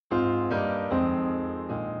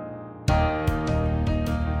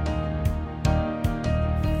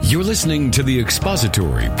You're listening to the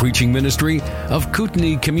expository preaching ministry of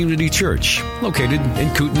Kootenai Community Church, located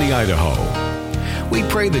in Kootenai, Idaho. We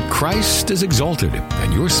pray that Christ is exalted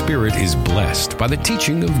and your spirit is blessed by the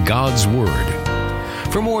teaching of God's Word.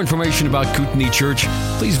 For more information about Kootenai Church,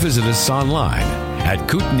 please visit us online at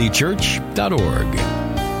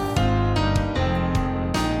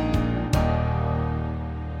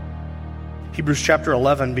kootenaichurch.org. Hebrews chapter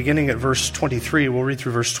 11, beginning at verse 23, we'll read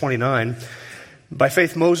through verse 29. By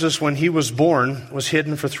faith, Moses, when he was born, was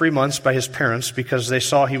hidden for 3 months by his parents because they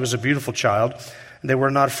saw he was a beautiful child, and they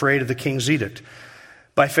were not afraid of the king's edict.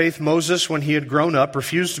 By faith, Moses, when he had grown up,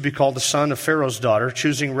 refused to be called the son of Pharaoh's daughter,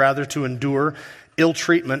 choosing rather to endure ill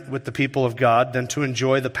treatment with the people of God than to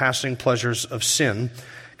enjoy the passing pleasures of sin,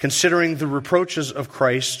 considering the reproaches of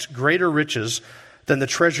Christ greater riches than the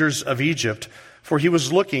treasures of Egypt, for he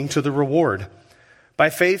was looking to the reward. By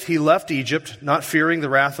faith, he left Egypt, not fearing the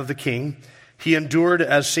wrath of the king. He endured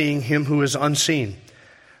as seeing him who is unseen.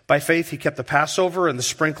 By faith, he kept the Passover and the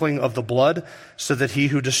sprinkling of the blood, so that he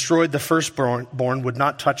who destroyed the firstborn would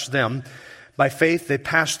not touch them. By faith, they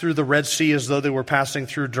passed through the Red Sea as though they were passing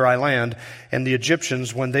through dry land, and the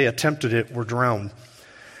Egyptians, when they attempted it, were drowned.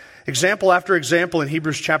 Example after example in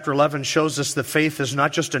Hebrews chapter 11 shows us that faith is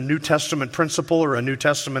not just a New Testament principle or a New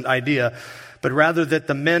Testament idea, but rather that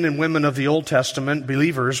the men and women of the Old Testament,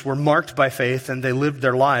 believers, were marked by faith and they lived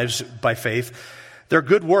their lives by faith. Their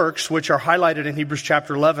good works, which are highlighted in Hebrews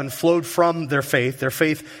chapter 11, flowed from their faith. Their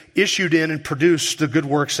faith issued in and produced the good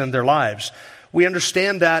works in their lives. We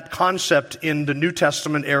understand that concept in the New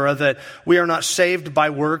Testament era, that we are not saved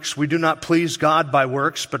by works, we do not please God by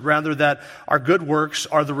works, but rather that our good works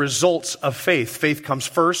are the results of faith. Faith comes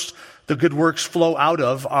first. The good works flow out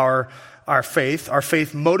of our faith. Our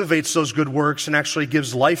faith motivates those good works and actually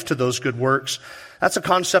gives life to those good works. That's a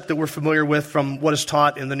concept that we're familiar with from what is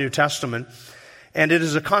taught in the New Testament. And it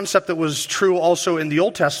is a concept that was true also in the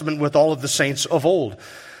Old Testament with all of the saints of old.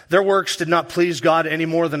 Their works did not please God any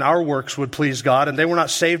more than our works would please God, and they were not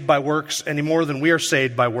saved by works any more than we are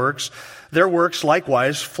saved by works. Their works,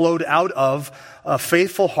 likewise, flowed out of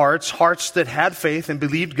faithful hearts that had faith and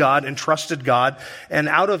believed God and trusted God, and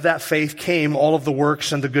out of that faith came all of the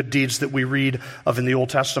works and the good deeds that we read of in the Old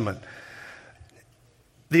Testament.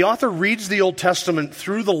 The author reads the Old Testament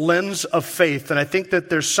through the lens of faith, and I think that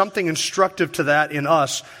there's something instructive to that in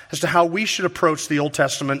us as to how we should approach the Old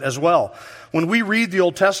Testament as well. When we read the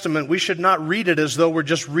Old Testament, we should not read it as though we're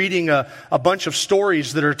just reading a bunch of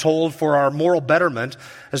stories that are told for our moral betterment,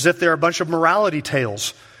 as if they're a bunch of morality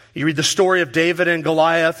tales. You read the story of David and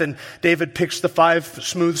Goliath, and David picks the 5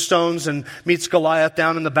 smooth stones and meets Goliath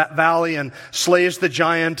down in the valley and slays the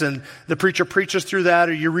giant, and the preacher preaches through that,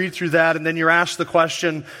 or you read through that, and then you're asked the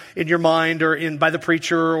question in your mind or by the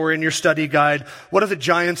preacher or in your study guide, what are the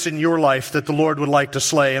giants in your life that the Lord would like to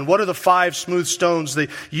slay? And what are the 5 smooth stones that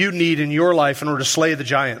you need in your life in order to slay the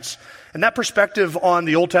giants? And that perspective on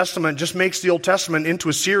the Old Testament just makes the Old Testament into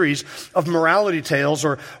a series of morality tales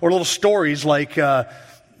or little stories like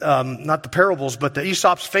not the parables, but the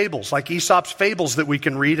Aesop's fables, like Aesop's fables that we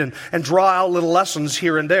can read and draw out little lessons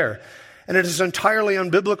here and there. And it is an entirely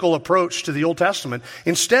unbiblical approach to the Old Testament.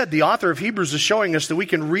 Instead, the author of Hebrews is showing us that we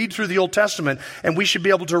can read through the Old Testament and we should be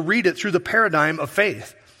able to read it through the paradigm of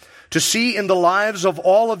faith. To see in the lives of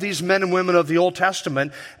all of these men and women of the Old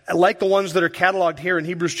Testament, like the ones that are cataloged here in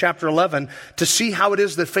Hebrews chapter 11, to see how it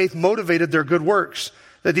is that faith motivated their good works.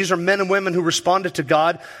 That these are men and women who responded to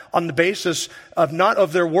God on the basis of not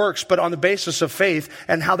of their works, but on the basis of faith,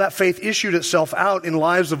 and how that faith issued itself out in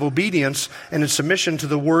lives of obedience and in submission to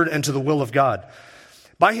the Word and to the will of God.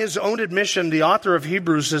 By his own admission, the author of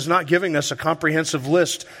Hebrews is not giving us a comprehensive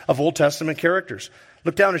list of Old Testament characters.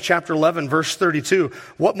 Look down at chapter 11, verse 32.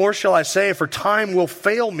 What more shall I say? For time will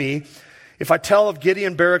fail me if I tell of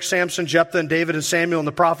Gideon, Barak, Samson, Jephthah, and David, and Samuel, and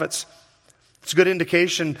the prophets. It's a good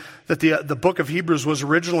indication that the book of Hebrews was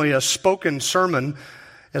originally a spoken sermon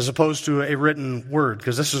as opposed to a written word,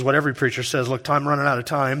 because this is what every preacher says. Look, I'm running out of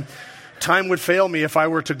time. Time would fail me if I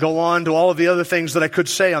were to go on to all of the other things that I could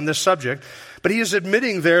say on this subject. But he is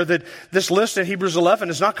admitting there that this list in Hebrews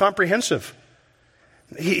 11 is not comprehensive.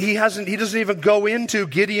 He doesn't even go into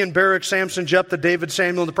Gideon, Barak, Samson, Jephthah, David,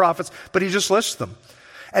 Samuel, and the prophets, but he just lists them.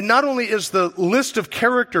 And not only is the list of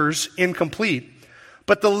characters incomplete,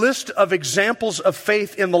 but the list of examples of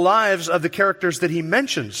faith in the lives of the characters that he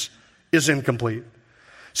mentions is incomplete.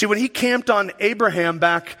 See, when he camped on Abraham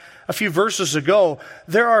back a few verses ago,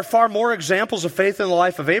 there are far more examples of faith in the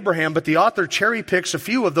life of Abraham, but the author cherry picks a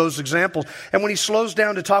few of those examples. And when he slows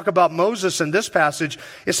down to talk about Moses in this passage,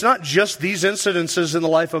 it's not just these incidences in the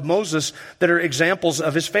life of Moses that are examples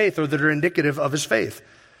of his faith or that are indicative of his faith.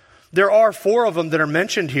 There are 4 of them that are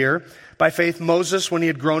mentioned here. By faith, Moses, when he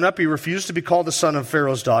had grown up, he refused to be called the son of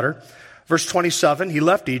Pharaoh's daughter. Verse 27, he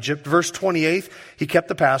left Egypt. Verse 28, he kept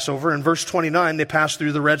the Passover. And verse 29, they passed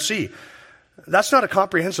through the Red Sea. That's not a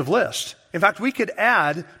comprehensive list. In fact, we could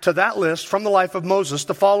add to that list from the life of Moses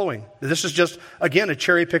the following. This is just, again, a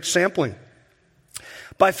cherry-picked sampling.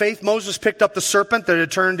 By faith, Moses picked up the serpent that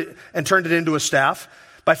had turned it into a staff.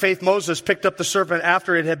 By faith, Moses picked up the serpent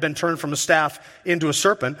after it had been turned from a staff into a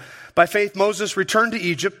serpent. By faith, Moses returned to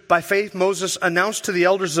Egypt. By faith, Moses announced to the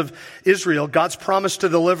elders of Israel God's promise to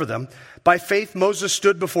deliver them. By faith, Moses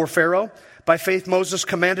stood before Pharaoh. By faith, Moses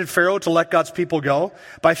commanded Pharaoh to let God's people go.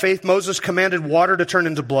 By faith, Moses commanded water to turn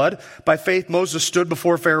into blood. By faith, Moses stood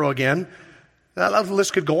before Pharaoh again. That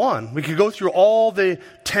list could go on. We could go through all the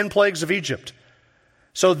 10 plagues of Egypt.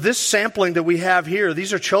 So this sampling that we have here,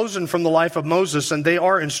 these are chosen from the life of Moses, and they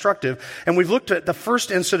are instructive. And we've looked at the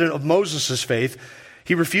first incident of Moses' faith.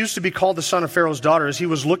 He refused to be called the son of Pharaoh's daughter as he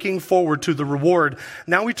was looking forward to the reward.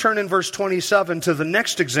 Now we turn in verse 27 to the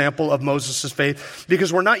next example of Moses' faith,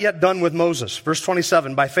 because we're not yet done with Moses. Verse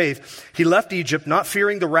 27, by faith, he left Egypt, not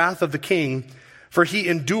fearing the wrath of the king, for he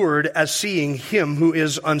endured as seeing him who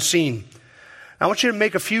is unseen. I want you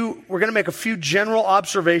to we're going to make a few general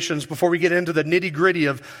observations before we get into the nitty-gritty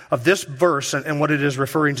of this verse and what it is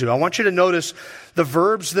referring to. I want you to notice the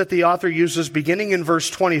verbs that the author uses beginning in verse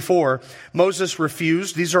 24. Moses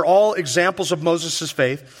refused. These are all examples of Moses'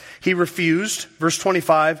 faith. He refused. Verse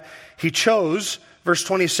 25, he chose. Verse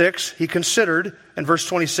 26, he considered. And verse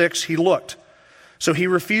 26, he looked. So he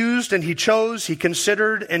refused and he chose, he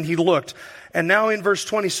considered and he looked. And now in verse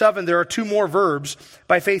 27, there are 2 more verbs.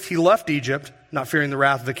 By faith, he left Egypt, not fearing the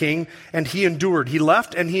wrath of the king, and he endured. He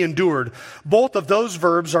left and he endured. Both of those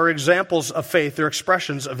verbs are examples of faith. They're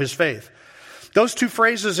expressions of his faith. Those 2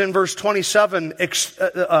 phrases in verse 27,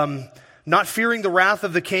 not fearing the wrath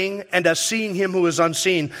of the king and as seeing him who is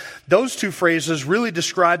unseen, those 2 phrases really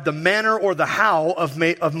describe the manner or the how of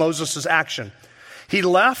Moses' action. He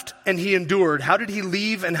left and he endured. How did he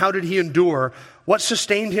leave and how did he endure? What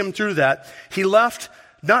sustained him through that? He left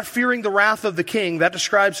not fearing the wrath of the king. That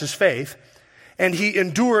describes his faith. And he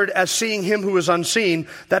endured as seeing him who is unseen.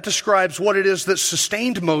 That describes what it is that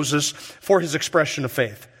sustained Moses for his expression of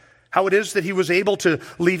faith. How it is that he was able to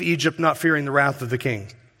leave Egypt not fearing the wrath of the king.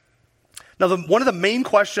 Now, one of the main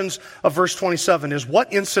questions of verse 27 is,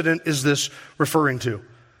 what incident is this referring to?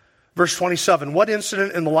 Verse 27, what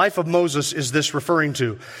incident in the life of Moses is this referring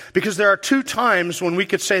to? Because there are 2 times when we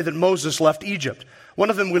could say that Moses left Egypt. One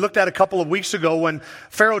of them we looked at a couple of weeks ago when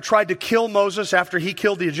Pharaoh tried to kill Moses after he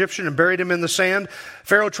killed the Egyptian and buried him in the sand.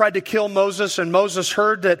 Pharaoh tried to kill Moses, and Moses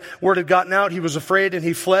heard that word had gotten out. He was afraid and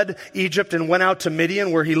he fled Egypt and went out to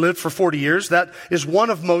Midian, where he lived for 40 years. That is one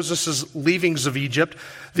of Moses' leavings of Egypt.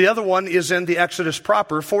 The other one is in the Exodus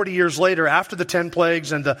proper, 40 years later, after the 10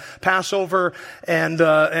 plagues and the Passover and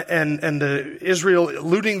Israel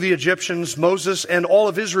looting the Egyptians. Moses and all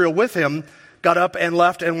of Israel with him got up and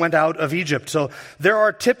left and went out of Egypt. So there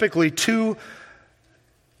are typically two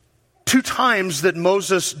times that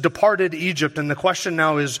Moses departed Egypt, and the question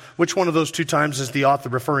now is, which one of those 2 times is the author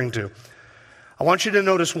referring to? I want you to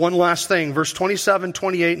notice one last thing. Verse 27,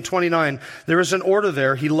 28, and 29, there is an order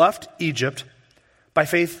there. He left Egypt. By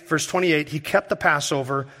faith, verse 28, he kept the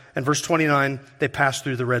Passover, and verse 29, they passed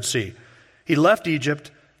through the Red Sea. He left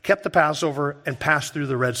Egypt, kept the Passover, and passed through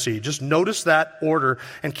the Red Sea. Just notice that order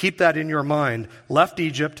and keep that in your mind. Left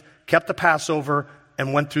Egypt, kept the Passover,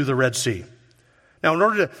 and went through the Red Sea. Now, in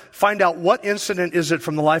order to find out what incident is it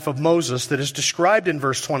from the life of Moses that is described in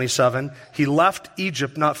verse 27, he left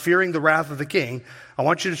Egypt not fearing the wrath of the king, I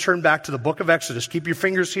want you to turn back to the book of Exodus. Keep your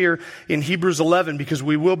fingers here in Hebrews 11 because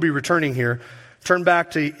we will be returning here. Turn back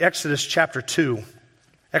to Exodus chapter 2.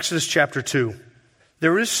 Exodus chapter 2.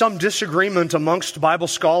 There is some disagreement amongst Bible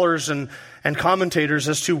scholars and commentators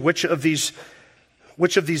as to which of these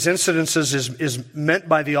incidences is meant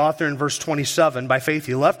by the author in verse 27. By faith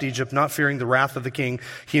he left Egypt, not fearing the wrath of the king.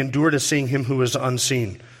 He endured as seeing him who is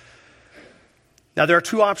unseen. Now there are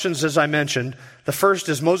 2 options, as I mentioned. The first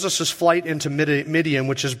is Moses' flight into Midian,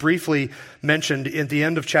 which is briefly mentioned at the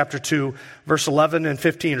end of chapter 2, verse 11 and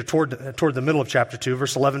 15, or toward the middle of chapter 2,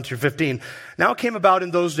 verse 11 through 15. Now it came about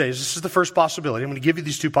in those days. This is the first possibility. I'm going to give you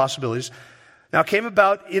these 2 possibilities. Now it came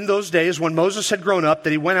about in those days when Moses had grown up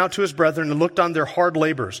that he went out to his brethren and looked on their hard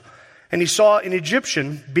labors. And he saw an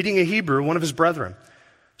Egyptian beating a Hebrew, one of his brethren.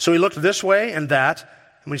 So he looked this way and that,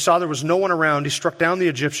 and when he saw there was no one around, he struck down the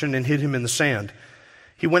Egyptian and hid him in the sand.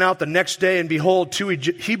 He went out the next day, and behold, 2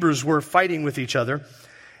 Hebrews were fighting with each other.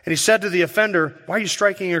 And he said to the offender, "Why are you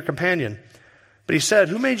striking your companion?" But he said,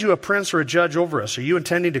 "Who made you a prince or a judge over us? Are you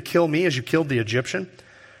intending to kill me as you killed the Egyptian?"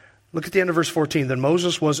 Look at the end of verse 14. Then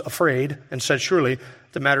Moses was afraid and said, surely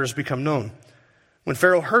the matter has become known. When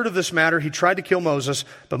Pharaoh heard of this matter, he tried to kill Moses,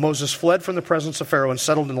 but Moses fled from the presence of Pharaoh and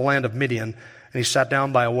settled in the land of Midian, and he sat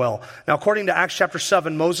down by a well. Now, according to Acts chapter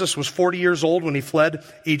 7, Moses was 40 years old when he fled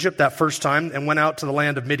Egypt that first time and went out to the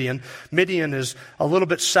land of Midian. Midian is a little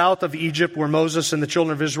bit south of Egypt, where Moses and the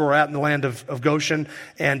children of Israel were at in the land of Goshen,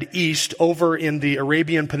 and east over in the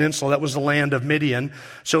Arabian Peninsula. That was the land of Midian.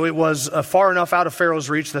 So it was far enough out of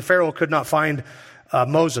Pharaoh's reach that Pharaoh could not find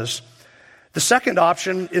Moses. The second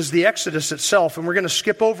option is the Exodus itself, and we're going to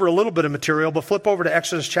skip over a little bit of material, but flip over to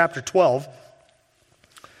Exodus chapter 12.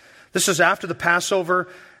 This is after the Passover,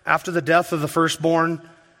 after the death of the firstborn.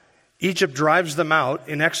 Egypt drives them out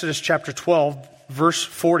in Exodus chapter 12, verse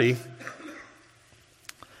 40.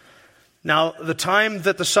 Now, the time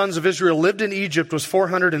that the sons of Israel lived in Egypt was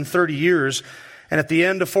 430 years, and at the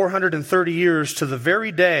end of 430 years, to the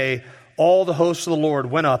very day, all the hosts of the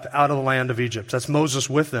Lord went up out of the land of Egypt. That's Moses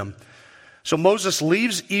with them. So Moses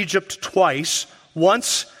leaves Egypt twice,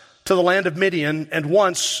 once to the land of Midian, and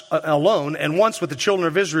once alone, and once with the children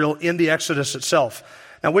of Israel in the Exodus itself.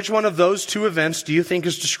 Now, which one of those two events do you think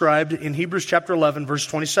is described in Hebrews chapter 11, verse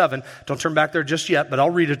 27? Don't turn back there just yet, but I'll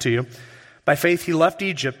read it to you. By faith he left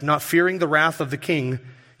Egypt, not fearing the wrath of the king.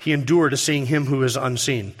 He endured as seeing him who is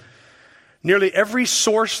unseen. Nearly every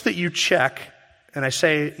source that you check, and I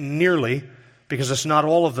say nearly, because it's not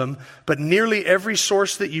all of them, but nearly every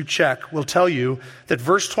source that you check will tell you that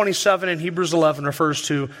verse 27 in Hebrews 11 refers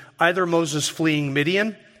to either Moses fleeing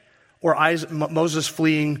Midian, or Moses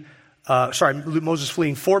fleeing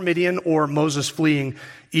for Midian, or Moses fleeing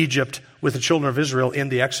Egypt with the children of Israel in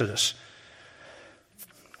the Exodus.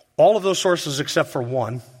 All of those sources except for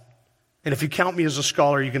one, and if you count me as a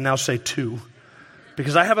scholar, you can now say two,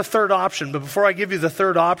 because I have a third option. But before I give you the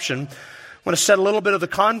third option, I want to set a little bit of the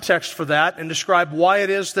context for that and describe why it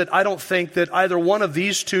is that I don't think that either one of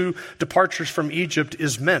these two departures from Egypt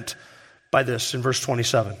is meant by this in verse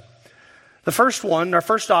 27. The first one, our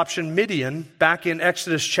first option, Midian, back in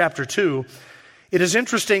Exodus chapter 2, it is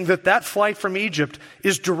interesting that that flight from Egypt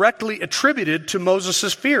is directly attributed to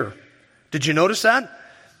Moses' fear. Did you notice that?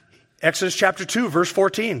 Exodus chapter 2, verse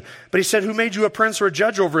 14. But he said, who made you a prince or a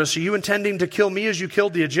judge over us? Are you intending to kill me as you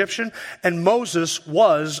killed the Egyptian? And Moses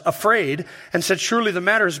was afraid and said, surely the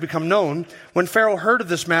matter has become known. When Pharaoh heard of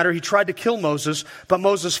this matter, he tried to kill Moses, but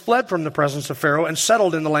Moses fled from the presence of Pharaoh and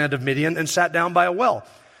settled in the land of Midian and sat down by a well.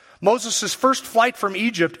 Moses' first flight from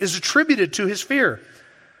Egypt is attributed to his fear.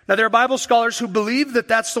 Now, there are Bible scholars who believe that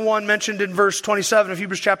that's the one mentioned in verse 27 of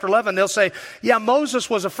Hebrews chapter 11. They'll say, yeah, Moses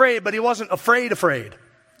was afraid, but he wasn't afraid.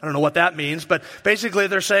 I don't know what that means, but basically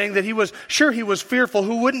they're saying that he was fearful.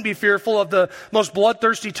 Who wouldn't be fearful of the most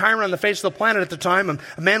bloodthirsty tyrant on the face of the planet at the time,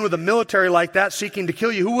 a man with a military like that seeking to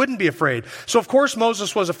kill you? Who wouldn't be afraid? So of course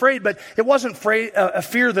Moses was afraid, but it wasn't a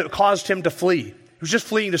fear that caused him to flee. He was just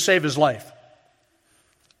fleeing to save his life.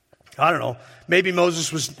 I don't know. Maybe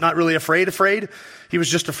Moses was not really afraid. He was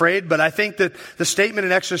just afraid, but I think that the statement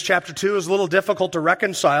in Exodus chapter 2 is a little difficult to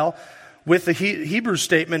reconcile with the Hebrew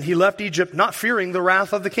statement, he left Egypt not fearing the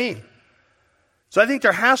wrath of the king. So I think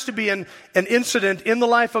there has to be an incident in the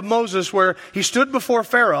life of Moses where he stood before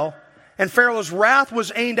Pharaoh, and Pharaoh's wrath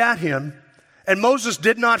was aimed at him, and Moses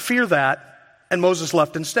did not fear that, and Moses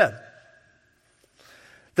left instead.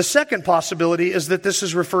 The second possibility is that this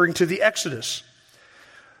is referring to the Exodus.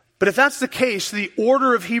 But if that's the case, the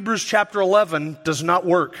order of Hebrews chapter 11 does not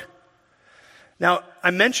work. Now, I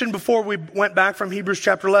mentioned before we went back from Hebrews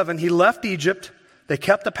chapter 11, he left Egypt, they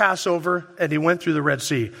kept the Passover, and he went through the Red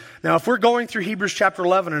Sea. Now, if we're going through Hebrews chapter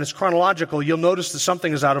 11 and it's chronological, you'll notice that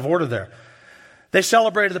something is out of order there. They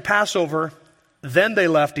celebrated the Passover, then they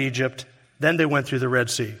left Egypt, then they went through the Red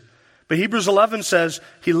Sea. But Hebrews 11 says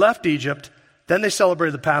he left Egypt, then they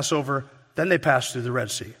celebrated the Passover, then they passed through the Red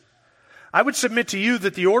Sea. I would submit to you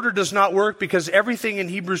that the order does not work because everything in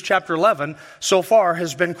Hebrews chapter 11 so far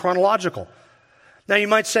has been chronological. Now you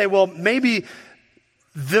might say, well, maybe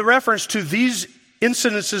the reference to these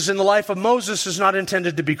incidences in the life of Moses is not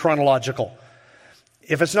intended to be chronological.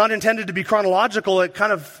 If it's not intended to be chronological, it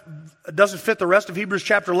kind of doesn't fit the rest of Hebrews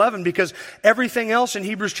chapter 11 because everything else in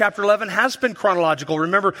Hebrews chapter 11 has been chronological.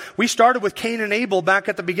 Remember, we started with Cain and Abel back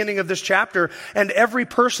at the beginning of this chapter, and every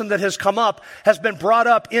person that has come up has been brought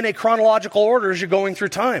up in a chronological order as you're going through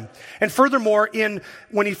time. And furthermore,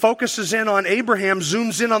 when he focuses in on Abraham,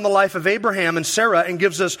 zooms in on the life of Abraham and Sarah and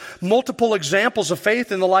gives us multiple examples of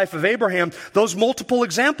faith in the life of Abraham, those multiple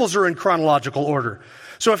examples are in chronological order.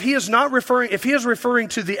 So if he is referring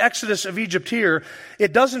to the exodus of Egypt here,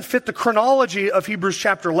 it doesn't fit the chronology of Hebrews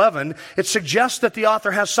chapter 11. It suggests that the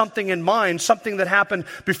author has something in mind, something that happened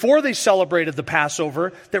before they celebrated the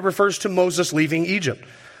Passover that refers to Moses leaving Egypt.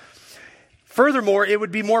 Furthermore, it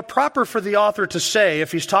would be more proper for the author to say,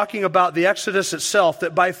 if he's talking about the Exodus itself,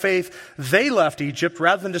 that by faith they left Egypt,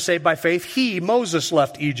 rather than to say by faith he, Moses,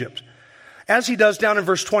 left Egypt. As he does down in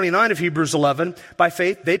verse 29 of Hebrews 11, by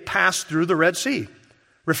faith they passed through the Red Sea.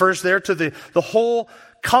 Refers there to the whole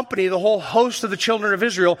company, the whole host of the children of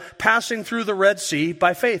Israel passing through the Red Sea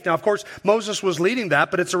by faith. Now, of course, Moses was leading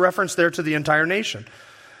that, but it's a reference there to the entire nation.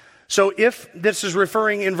 So if this is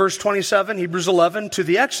referring in verse 27, Hebrews 11, to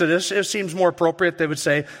the Exodus, it seems more appropriate they would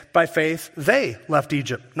say, by faith they left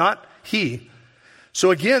Egypt, not he.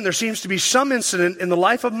 So again, there seems to be some incident in the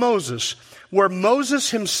life of Moses where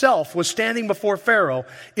Moses himself was standing before Pharaoh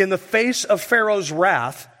in the face of Pharaoh's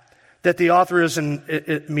wrath that the author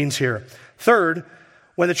it means here. Third,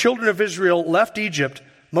 when the children of Israel left Egypt,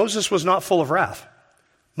 Moses was not full of wrath.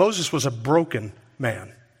 Moses was a broken man.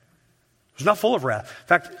 He was not full of wrath. In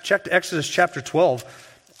fact, check Exodus chapter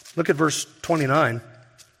 12. Look at verse 29.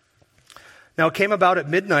 Now it came about at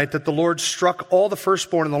midnight that the Lord struck all the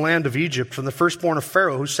firstborn in the land of Egypt, from the firstborn of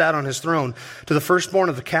Pharaoh who sat on his throne, to the firstborn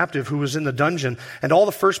of the captive who was in the dungeon, and all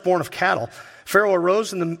the firstborn of cattle. Pharaoh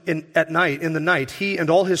arose in the night, he and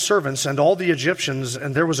all his servants and all the Egyptians,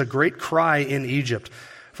 and there was a great cry in Egypt,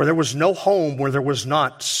 for there was no home where there was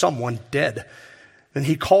not someone dead. And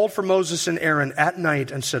he called for Moses and Aaron at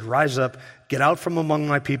night and said, "Rise up, get out from among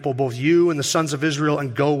my people, both you and the sons of Israel,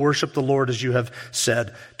 and go worship the Lord as you have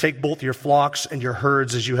said. Take both your flocks and your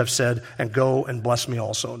herds as you have said, and go and bless me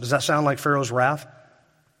also." Does that sound like Pharaoh's wrath?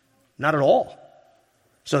 Not at all.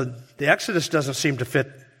 So the Exodus doesn't seem to fit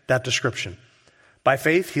that description. By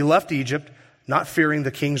faith, he left Egypt, not fearing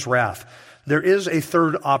the king's wrath. There is a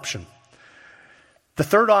third option. The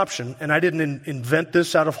third option, and I didn't invent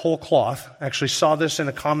this out of whole cloth, I actually saw this in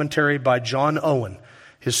a commentary by John Owen,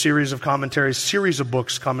 his series of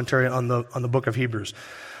books commentary on the book of Hebrews.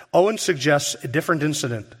 Owen suggests a different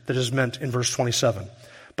incident that is meant in verse 27.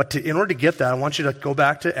 But in order to get that, I want you to go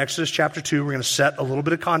back to Exodus chapter 2. We're going to set a little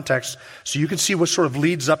bit of context so you can see what sort of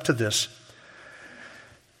leads up to this.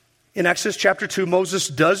 In Exodus chapter 2, Moses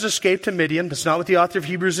does escape to Midian. That's not what the author of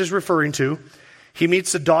Hebrews is referring to. He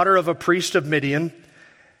meets the daughter of a priest of Midian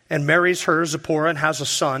and marries her, Zipporah, and has a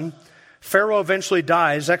son. Pharaoh eventually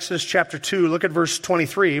dies. Exodus chapter 2, look at verse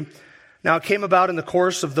 23. Now it came about in the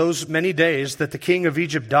course of those many days that the king of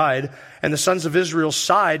Egypt died, and the sons of Israel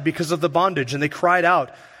sighed because of the bondage, and they cried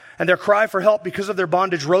out. And their cry for help because of their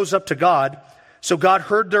bondage rose up to God. So God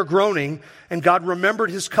heard their groaning, and God remembered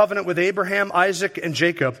his covenant with Abraham, Isaac, and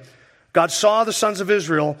Jacob. God saw the sons of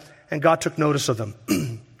Israel, and God took notice of them.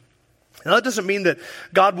 Now, that doesn't mean that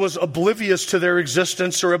God was oblivious to their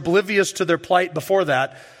existence or oblivious to their plight before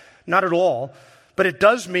that. Not at all. But it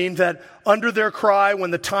does mean that under their cry,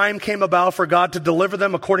 when the time came about for God to deliver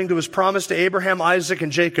them according to his promise to Abraham, Isaac,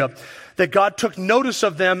 and Jacob, that God took notice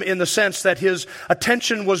of them in the sense that his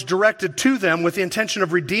attention was directed to them with the intention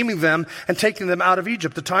of redeeming them and taking them out of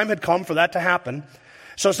Egypt. The time had come for that to happen.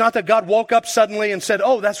 So it's not that God woke up suddenly and said,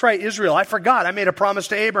 "Oh, that's right, Israel, I forgot. I made a promise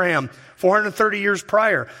to Abraham 430 years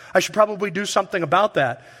prior. I should probably do something about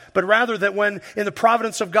that." But rather that when in the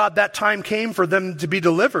providence of God that time came for them to be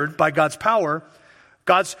delivered by God's power,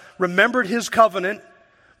 God's remembered his covenant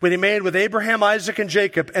when he made with Abraham, Isaac, and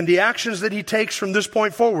Jacob, and the actions that he takes from this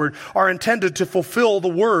point forward are intended to fulfill the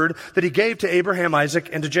word that he gave to Abraham, Isaac,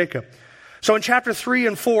 and to Jacob. So in chapter 3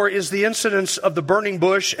 and 4 is the incidents of the burning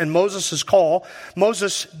bush and Moses' call.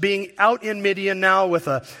 Moses being out in Midian now with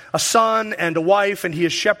a son and a wife, and he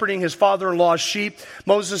is shepherding his father-in-law's sheep.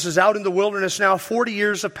 Moses is out in the wilderness now. 40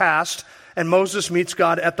 years have passed, and Moses meets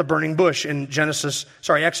God at the burning bush in Exodus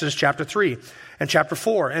chapter 3 and chapter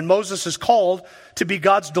 4. And Moses is called to be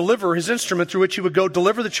God's deliverer, his instrument through which he would go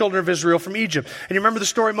deliver the children of Israel from Egypt. And you remember the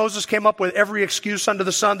story? Moses came up with every excuse under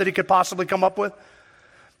the sun that he could possibly come up with.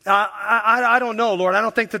 I don't know, Lord. I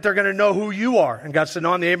don't think that they're going to know who you are. And God said,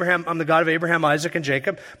 "No, I'm the God of Abraham, Isaac, and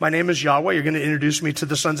Jacob. My name is Yahweh. You're going to introduce me to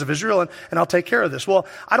the sons of Israel, and I'll take care of this." Well,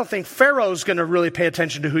 I don't think Pharaoh's going to really pay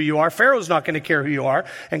attention to who you are. Pharaoh's not going to care who you are.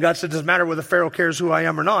 And God said, "It doesn't matter whether Pharaoh cares who I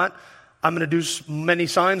am or not. I'm going to do many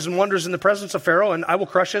signs and wonders in the presence of Pharaoh, and I will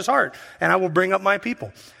crush his heart, and I will bring up my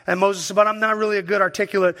people. And Moses said, but I'm not really a good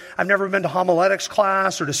articulate. I've never been to homiletics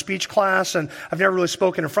class or to speech class, and I've never really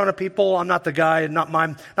spoken in front of people. I'm not the guy, not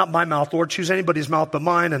my mouth, Lord. Choose anybody's mouth but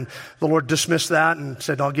mine. And the Lord dismissed that and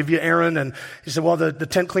said, I'll give you Aaron. And he said, well, the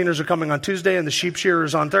tent cleaners are coming on Tuesday, and the sheep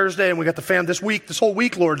shearers on Thursday, and we got the fam this whole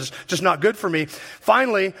week, Lord, is just not good for me.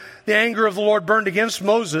 Finally, the anger of the Lord burned against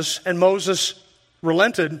Moses, and Moses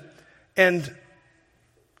relented, and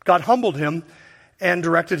God humbled him and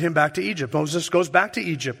directed him back to Egypt. Moses goes back to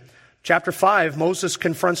Egypt. Chapter 5, Moses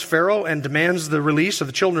confronts Pharaoh and demands the release of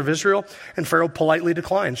the children of Israel, and Pharaoh politely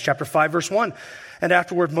declines. Chapter 5, verse 1. And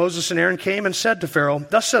afterward Moses and Aaron came and said to Pharaoh,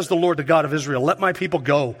 thus says the Lord, the God of Israel, let my people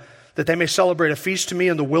go, that they may celebrate a feast to me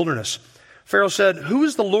in the wilderness. Pharaoh said, who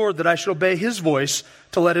is the Lord that I should obey his voice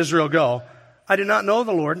to let Israel go? I do not know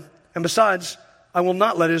the Lord, and besides, I will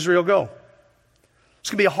not let Israel go. It's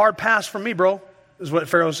going to be a hard pass for me, bro, is what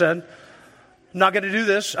Pharaoh said. I'm not going to do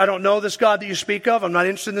this. I don't know this God that you speak of. I'm not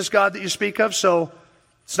interested in this God that you speak of, so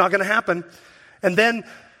it's not going to happen. And then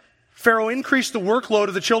Pharaoh increased the workload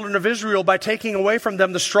of the children of Israel by taking away from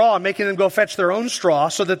them the straw and making them go fetch their own straw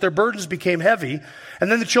so that their burdens became heavy.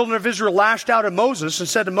 And then the children of Israel lashed out at Moses and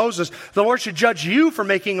said to Moses, the Lord should judge you for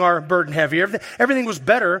making our burden heavy. Everything was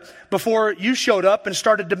better before you showed up and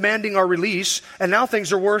started demanding our release, and now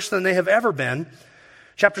things are worse than they have ever been.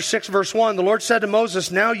 Chapter 6, verse 1, the Lord said to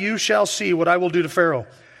Moses, now you shall see what I will do to Pharaoh.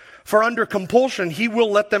 For under compulsion he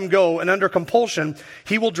will let them go, and under compulsion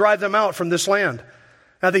he will drive them out from this land.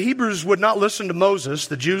 Now the Hebrews would not listen to Moses,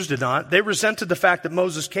 the Jews did not. They resented the fact that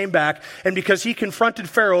Moses came back, and because he confronted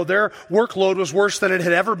Pharaoh, their workload was worse than it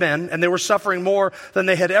had ever been, and they were suffering more than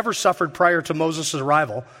they had ever suffered prior to Moses'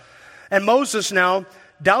 arrival. And Moses now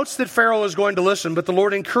doubts that Pharaoh is going to listen, but the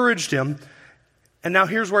Lord encouraged him. And now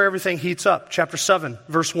here's where everything heats up. Chapter 7,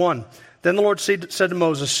 verse 1. Then the Lord said to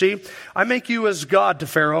Moses, see, I make you as God to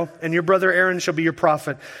Pharaoh, and your brother Aaron shall be your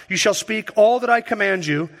prophet. You shall speak all that I command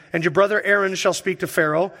you, and your brother Aaron shall speak to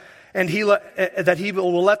Pharaoh, and that he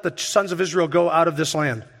will let the sons of Israel go out of this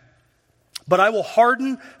land. But I will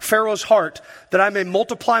harden Pharaoh's heart, that I may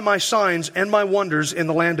multiply my signs and my wonders in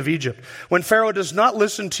the land of Egypt. When Pharaoh does not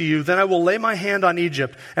listen to you, then I will lay my hand on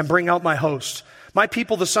Egypt and bring out my hosts. My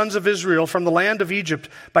people, the sons of Israel, from the land of Egypt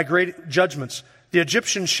by great judgments. The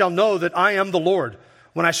Egyptians shall know that I am the Lord,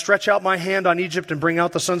 when I stretch out my hand on Egypt and bring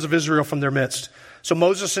out the sons of Israel from their midst. So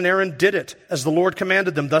Moses and Aaron did it, as the Lord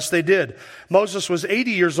commanded them. Thus they did. Moses was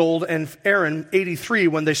 80 years old, and Aaron 83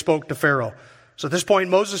 when they spoke to Pharaoh. So at this point,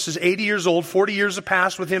 Moses is 80 years old. 40 years have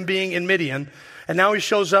passed with him being in Midian. And now he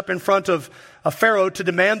shows up in front of Pharaoh to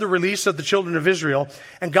demand the release of the children of Israel.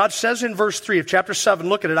 And God says in verse 3 of chapter 7,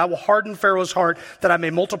 look at it, I will harden Pharaoh's heart that I may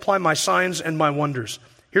multiply my signs and my wonders.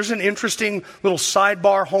 Here's an interesting little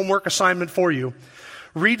sidebar homework assignment for you.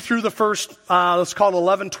 Read through the first, let's call it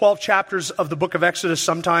 11, 12 chapters of the book of Exodus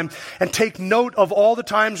sometime, and take note of all the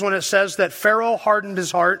times when it says that Pharaoh hardened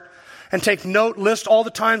his heart, and list all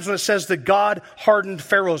the times when it says that God hardened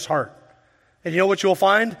Pharaoh's heart. And you know what you'll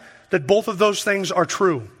find? That both of those things are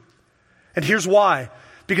true. And here's why.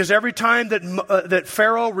 Because every time that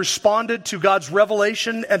Pharaoh responded to God's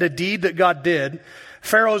revelation and a deed that God did,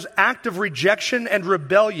 Pharaoh's act of rejection and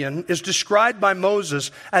rebellion is described by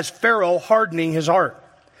Moses as Pharaoh hardening his heart.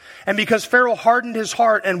 And because Pharaoh hardened his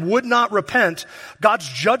heart and would not repent, God's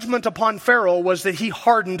judgment upon Pharaoh was that he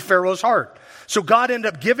hardened Pharaoh's heart. So God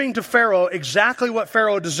ended up giving to Pharaoh exactly what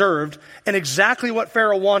Pharaoh deserved and exactly what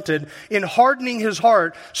Pharaoh wanted in hardening his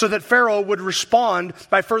heart, so that Pharaoh would respond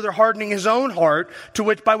by further hardening his own heart,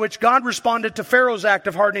 by which God responded to Pharaoh's act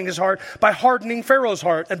of hardening his heart by hardening Pharaoh's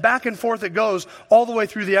heart. And back and forth it goes all the way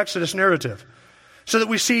through the Exodus narrative. So that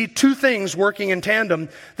we see two things working in tandem: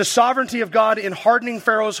 the sovereignty of God in hardening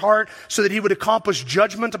Pharaoh's heart so that he would accomplish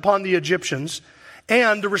judgment upon the Egyptians,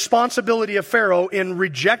 and the responsibility of Pharaoh in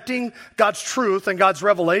rejecting God's truth and God's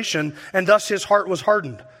revelation, and thus his heart was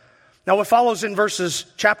hardened. Now what follows in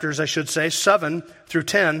chapters 7 through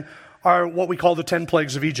 10, are what we call the 10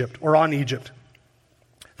 plagues of Egypt, or on Egypt.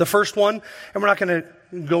 The first one, and we're not going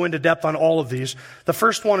to go into depth on all of these, the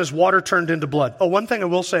first one is water turned into blood. One thing I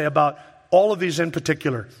will say about all of these in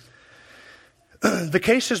particular, the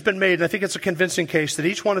case has been made, and I think it's a convincing case, that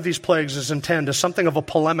each one of these plagues is intended as something of a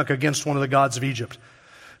polemic against one of the gods of Egypt.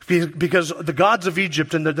 Because the gods of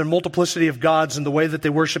Egypt and their multiplicity of gods and the way that they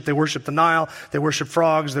worship the Nile, they worship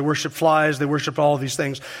frogs, they worship flies, they worship all of these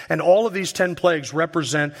things. And all of these 10 plagues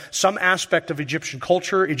represent some aspect of Egyptian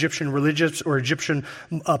culture, Egyptian religious, or Egyptian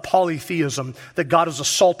polytheism that God is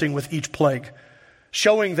assaulting with each plague.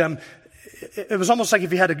 Showing them, it was almost like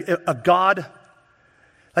if you had a god,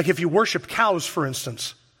 like if you worshiped cows, for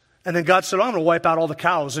instance, And then God said, I'm going to wipe out all the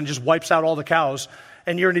cows, and just wipes out all the cows.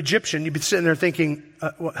 And you're an Egyptian, you'd be sitting there thinking,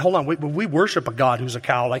 hold on, we worship a God who's a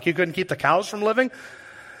cow. Like you couldn't keep the cows from living?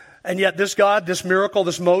 And yet this God, this miracle,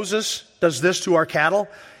 this Moses, does this to our cattle.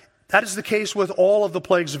 That is the case with all of the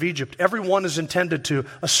plagues of Egypt. Every one is intended to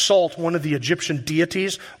assault one of the Egyptian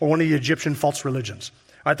deities or one of the Egyptian false religions.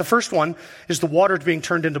 All right, the first one is the water being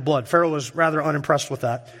turned into blood. Pharaoh was rather unimpressed with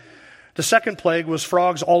that. The second plague was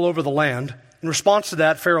frogs all over the land. In response to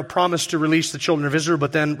that, Pharaoh promised to release the children of Israel,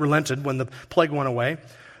 but then relented when the plague went away.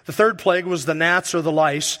 The third plague was the gnats or the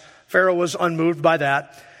lice. Pharaoh was unmoved by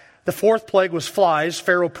that. The fourth plague was flies.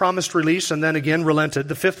 Pharaoh promised release and then again relented.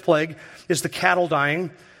 The fifth plague is the cattle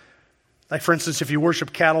dying. Like, for instance, if you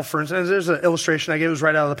worship cattle, for instance, there's an illustration I gave, it was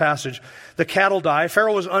right out of the passage. The cattle die.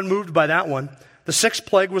 Pharaoh was unmoved by that one. The sixth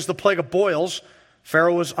plague was the plague of boils.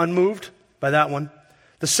 Pharaoh was unmoved by that one.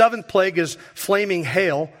 The seventh plague is flaming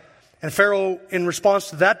hail. And Pharaoh, in response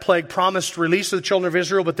to that plague, promised release of the children of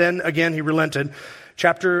Israel, but then again he relented.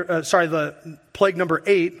 The plague number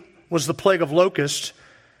 8 was the plague of locusts.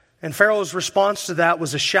 And Pharaoh's response to that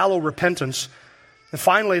was a shallow repentance. And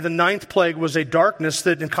finally, the 9th plague was a darkness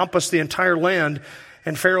that encompassed the entire land.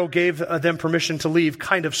 And Pharaoh gave them permission to leave,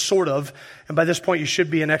 kind of, sort of. And by this point, you should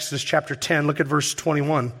be in Exodus chapter 10. Look at verse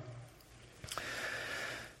 21.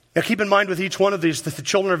 Now keep in mind with each one of these that the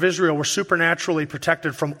children of Israel were supernaturally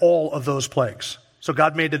protected from all of those plagues. So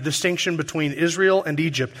God made a distinction between Israel and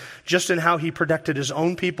Egypt, just in how he protected his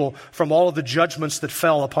own people from all of the judgments that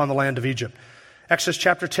fell upon the land of Egypt. Exodus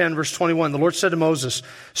chapter 10, verse 21, the Lord said to Moses,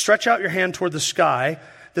 "Stretch out your hand toward the sky,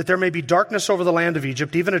 that there may be darkness over the land of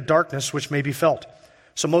Egypt, even a darkness which may be felt."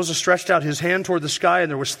 So Moses stretched out his hand toward the sky, and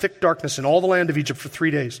there was thick darkness in all the land of Egypt for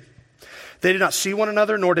 3 days. They did not see one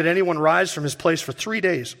another, nor did anyone rise from his place for 3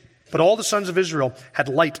 days. But all the sons of Israel had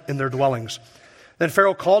light in their dwellings. Then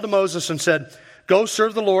Pharaoh called to Moses and said, "Go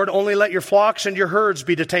serve the Lord, only let your flocks and your herds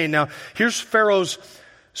be detained." Now, here's Pharaoh's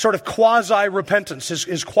sort of quasi-repentance,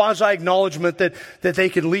 his quasi-acknowledgement that they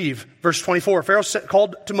could leave. Verse 24, Pharaoh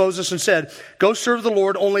called to Moses and said, "Go serve the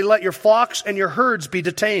Lord, only let your flocks and your herds be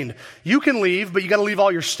detained." You can leave, but you got to leave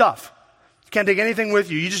all your stuff. You can't take anything with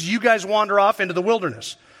you. You guys wander off into the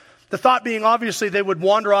wilderness. The thought being, obviously, they would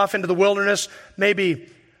wander off into the wilderness, maybe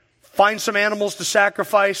find some animals to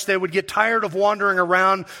sacrifice. They would get tired of wandering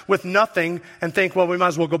around with nothing and think, well, we might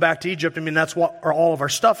as well go back to Egypt. I mean, that's what all of our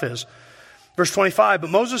stuff is. Verse 25, but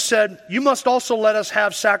Moses said, "You must also let us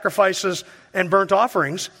have sacrifices and burnt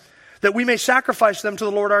offerings, that we may sacrifice them to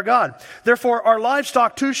the Lord our God. Therefore, our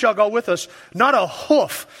livestock too shall go with us. Not a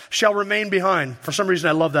hoof shall remain behind." For some reason,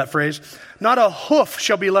 I love that phrase. "Not a hoof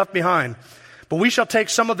shall be left behind. But we shall take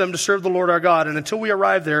some of them to serve the Lord our God. And until we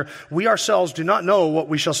arrive there, we ourselves do not know what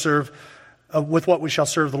we shall serve, with what we shall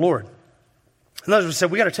serve the Lord." In other words, we said,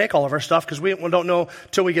 we got to take all of our stuff because we don't know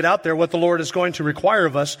till we get out there what the Lord is going to require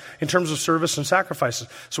of us in terms of service and sacrifices.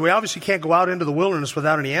 So we obviously can't go out into the wilderness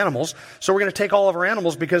without any animals. So we're going to take all of our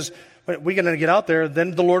animals because we're going to get out there.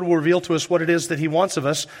 Then the Lord will reveal to us what it is that he wants of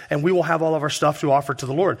us, and we will have all of our stuff to offer to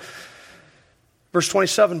the Lord. Verse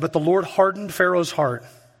 27, but the Lord hardened Pharaoh's heart,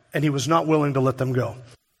 and he was not willing to let them go.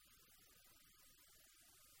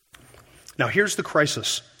 Now here's the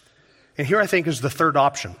crisis. And here I think is the third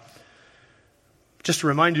option. Just to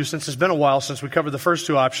remind you, since it's been a while since we covered the first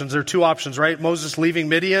two options, there are two options, right? Moses leaving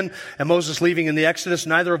Midian and Moses leaving in the Exodus,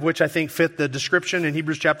 neither of which I think fit the description in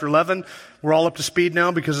Hebrews chapter 11. We're all up to speed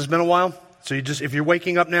now because it's been a while. So if you're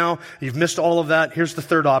waking up now, you've missed all of that, here's the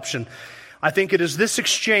third option. I think it is this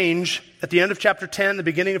exchange at the end of chapter 10, the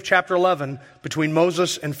beginning of chapter 11, between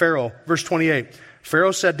Moses and Pharaoh. Verse 28,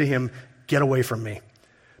 Pharaoh said to him, "Get away from me.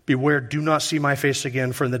 Beware, do not see my face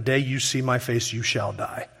again, for in the day you see my face, you shall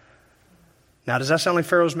die." Now, does that sound like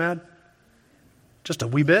Pharaoh's mad? Just a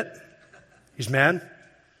wee bit? He's mad?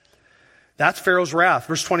 That's Pharaoh's wrath.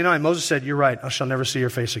 Verse 29, Moses said, "You're right, I shall never see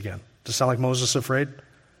your face again." Does it sound like Moses afraid?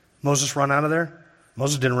 Moses run out of there?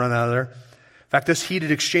 Moses didn't run out of there. In fact, this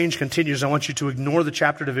heated exchange continues. I want you to ignore the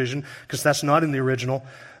chapter division because that's not in the original.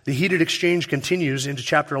 The heated exchange continues into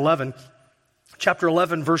chapter 11. Chapter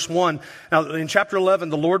 11, verse 1. Now, in chapter 11,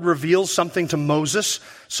 the Lord reveals something to Moses,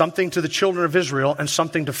 something to the children of Israel, and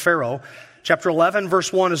something to Pharaoh. Chapter 11,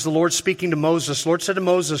 verse 1 is the Lord speaking to Moses. The Lord said to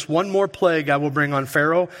Moses, "One more plague I will bring on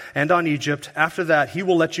Pharaoh and on Egypt. After that, he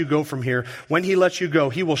will let you go from here. When he lets you go,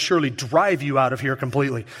 he will surely drive you out of here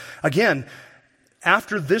completely." Again,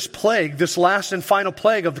 after this plague, this last and final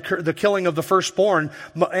plague of the killing of the firstborn,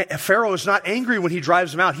 Pharaoh is not angry when he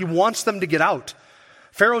drives them out. He wants them to get out.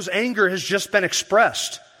 Pharaoh's anger has just been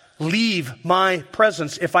expressed. "Leave my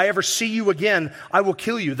presence. If I ever see you again, I will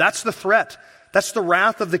kill you." That's the threat. That's the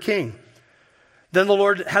wrath of the king. Then the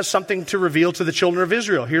Lord has something to reveal to the children of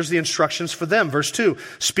Israel. Here's the instructions for them. Verse 2,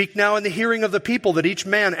 speak now in the hearing of the people that each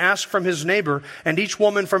man ask from his neighbor and each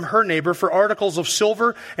woman from her neighbor for articles of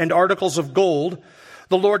silver and articles of gold.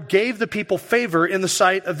 The Lord gave the people favor in the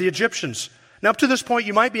sight of the Egyptians. Now up to this point,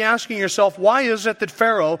 you might be asking yourself, why is it that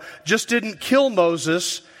Pharaoh just didn't kill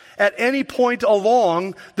Moses at any point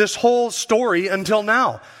along this whole story until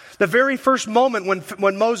now? The very first moment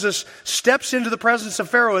when Moses steps into the presence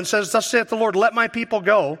of Pharaoh and says, thus saith the Lord, let my people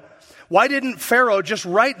go, why didn't Pharaoh just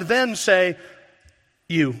right then say,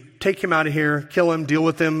 you, take him out of here, kill him, deal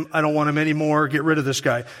with him, I don't want him anymore, get rid of this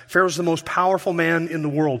guy. Pharaoh's the most powerful man in the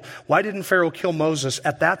world. Why didn't Pharaoh kill Moses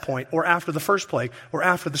at that point, or after the first plague, or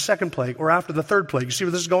after the second plague, or after the third plague? You see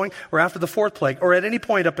where this is going? Or after the fourth plague, or at any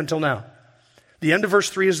point up until now? The end of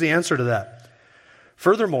verse 3 is the answer to that.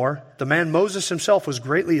 Furthermore, the man Moses himself was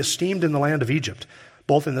greatly esteemed in the land of Egypt,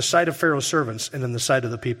 both in the sight of Pharaoh's servants and in the sight of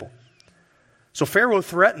the people. So Pharaoh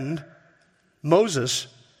threatened Moses,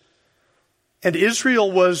 and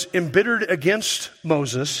Israel was embittered against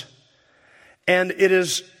Moses, and it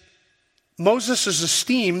is Moses'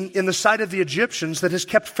 esteem in the sight of the Egyptians that has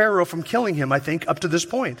kept Pharaoh from killing him, I think, up to this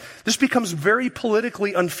point. This becomes very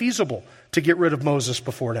politically unfeasible to get rid of Moses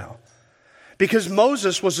before now. Because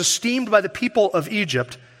Moses was esteemed by the people of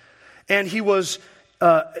Egypt, and he was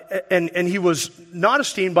he was not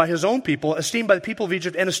esteemed by his own people, esteemed by the people of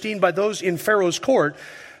Egypt, and esteemed by those in Pharaoh's court.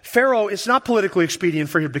 Pharaoh, it's not politically expedient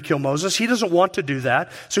for him to kill Moses. He doesn't want to do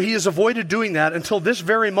that. So he has avoided doing that until this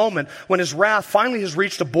very moment when his wrath finally has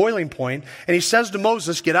reached a boiling point, and he says to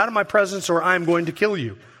Moses, get out of my presence or I am going to kill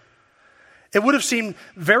you. It would have seemed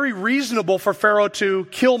very reasonable for Pharaoh to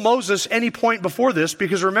kill Moses any point before this,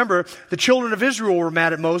 because remember, the children of Israel were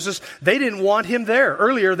mad at Moses. They didn't want him there.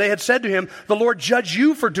 Earlier, they had said to him, the Lord judge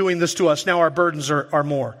you for doing this to us. Now our burdens are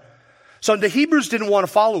more. So the Hebrews didn't want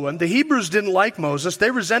to follow him. The Hebrews didn't like Moses.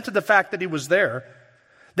 They resented the fact that he was there.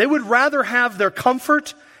 They would rather have their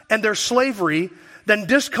comfort and their slavery than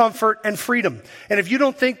discomfort and freedom. And if you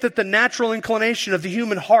don't think that the natural inclination of the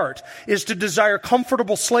human heart is to desire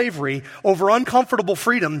comfortable slavery over uncomfortable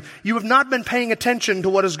freedom, you have not been paying attention to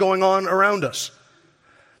what is going on around us.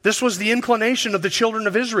 This was the inclination of the children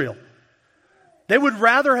of Israel. They would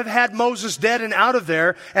rather have had Moses dead and out of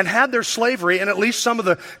there and had their slavery and at least some of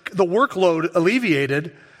the workload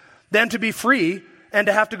alleviated than to be free and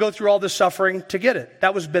to have to go through all this suffering to get it.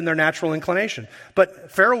 That was been their natural inclination.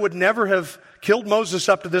 But Pharaoh would never have killed Moses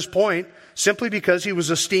up to this point simply because he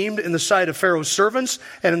was esteemed in the sight of Pharaoh's servants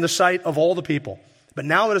and in the sight of all the people. But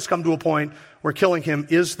now it has come to a point where killing him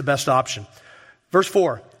is the best option. Verse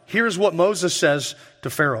 4, here's what Moses says to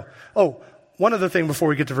Pharaoh. Oh, one other thing before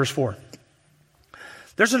we get to verse 4.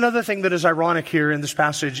 There's another thing that is ironic here in this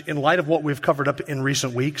passage in light of what we've covered up in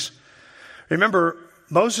recent weeks. Remember,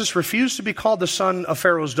 Moses refused to be called the son of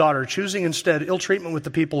Pharaoh's daughter, choosing instead ill treatment with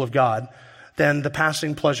the people of God than the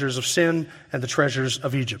passing pleasures of sin and the treasures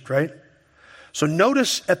of Egypt, right? So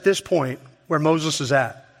notice at this point where Moses is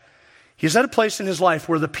at. He's at a place in his life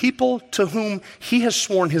where the people to whom he has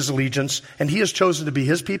sworn his allegiance and he has chosen to be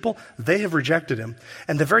his people, they have rejected him.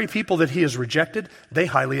 And the very people that he has rejected, they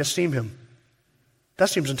highly esteem him. That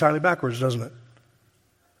seems entirely backwards, doesn't it?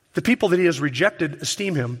 The people that he has rejected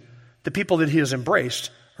esteem him. The people that he has embraced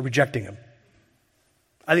are rejecting him.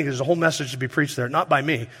 I think there's a whole message to be preached there, not by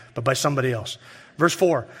me, but by somebody else. Verse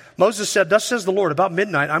 4, Moses said, thus says the Lord, about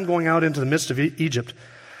midnight I'm going out into the midst of Egypt,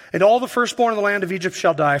 and all the firstborn of the land of Egypt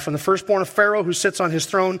shall die, from the firstborn of Pharaoh who sits on his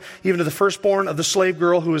throne, even to the firstborn of the slave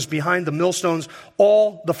girl who is behind the millstones,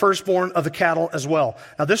 all the firstborn of the cattle as well.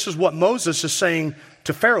 Now this is what Moses is saying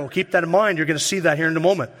to Pharaoh. Keep that in mind. You're going to see that here in a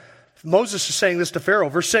moment. Moses is saying this to Pharaoh.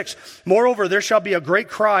 Verse 6, moreover, there shall be a great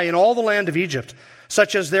cry in all the land of Egypt,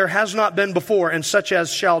 such as there has not been before, and such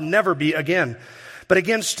as shall never be again. But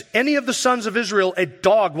against any of the sons of Israel, a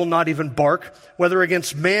dog will not even bark, whether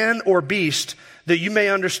against man or beast, that you may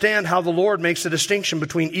understand how the Lord makes a distinction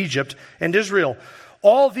between Egypt and Israel.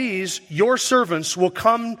 All these, your servants, will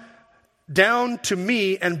come down to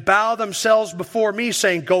me and bow themselves before me,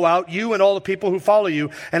 saying, go out, you and all the people who follow you.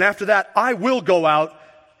 And after that, I will go out.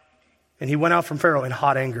 And he went out from Pharaoh in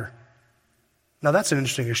hot anger. Now that's an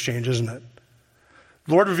interesting exchange, isn't it?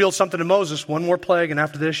 The Lord revealed something to Moses, one more plague, and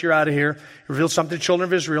after this, you're out of here. He revealed something to the children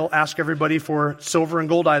of Israel. Ask everybody for silver and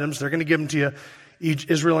gold items. They're going to give them to you.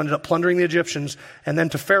 Israel ended up plundering the Egyptians. And then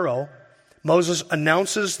to Pharaoh, Moses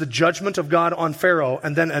announces the judgment of God on Pharaoh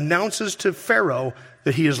and then announces to Pharaoh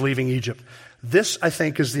that he is leaving Egypt. This, I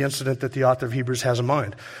think, is the incident that the author of Hebrews has in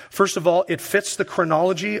mind. First of all, it fits the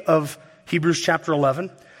chronology of Hebrews chapter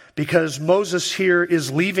 11, because Moses here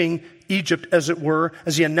is leaving Egypt, as it were,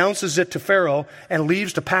 as he announces it to Pharaoh and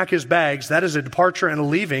leaves to pack his bags. That is a departure and a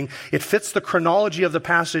leaving. It fits the chronology of the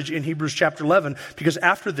passage in Hebrews chapter 11, because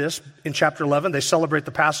after this, in chapter 11, they celebrate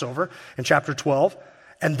the Passover in chapter 12,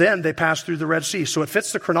 and then they pass through the Red Sea. So it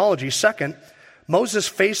fits the chronology. Second, Moses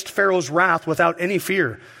faced Pharaoh's wrath without any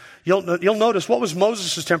fear. You'll notice, what was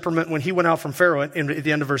Moses' temperament when he went out from Pharaoh at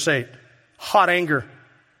the end of verse 8? Hot anger.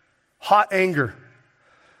 Hot anger.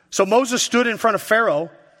 So Moses stood in front of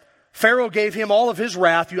Pharaoh. Pharaoh gave him all of his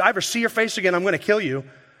wrath. You ever see your face again, I'm going to kill you.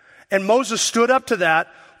 And Moses stood up to that,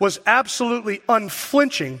 was absolutely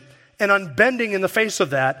unflinching and unbending in the face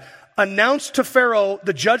of that, announced to Pharaoh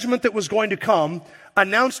the judgment that was going to come,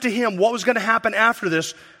 announced to him what was going to happen after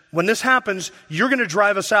this. When this happens, you're going to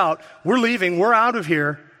drive us out. We're leaving. We're out of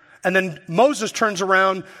here. And then Moses turns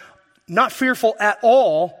around, not fearful at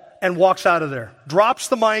all, and walks out of there. Drops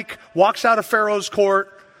the mic, walks out of Pharaoh's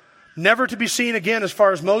court, never to be seen again as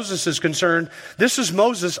far as Moses is concerned. This is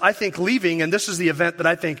Moses, I think, leaving, and this is the event that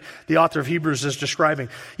I think the author of Hebrews is describing.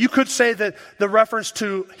 You could say that the reference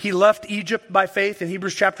to he left Egypt by faith in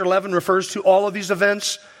Hebrews chapter 11 refers to all of these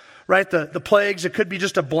events, right? The plagues, it could be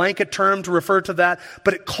just a blanket term to refer to that,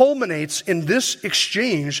 but it culminates in this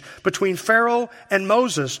exchange between Pharaoh and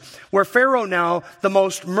Moses, where Pharaoh now, the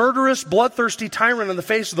most murderous, bloodthirsty tyrant on the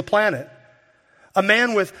face of the planet, a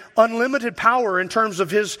man with unlimited power in terms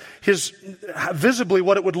of his visibly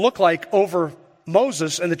what it would look like over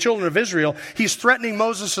Moses and the children of Israel. He's threatening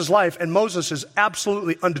Moses' life, and Moses is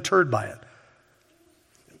absolutely undeterred by it.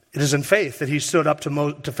 It is in faith that he stood up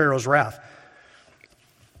to Pharaoh's wrath.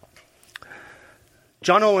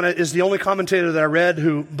 John Owen is the only commentator that I read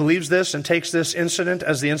who believes this and takes this incident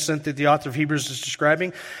as the incident that the author of Hebrews is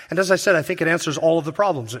describing. And as I said, I think it answers all of the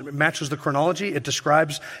problems. It matches the chronology.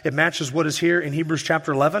 It matches what is here in Hebrews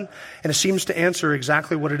chapter 11. And it seems to answer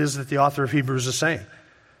exactly what it is that the author of Hebrews is saying.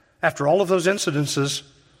 After all of those incidences,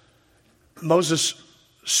 Moses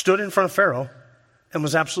stood in front of Pharaoh and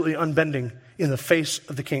was absolutely unbending in the face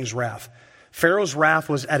of the king's wrath. Pharaoh's wrath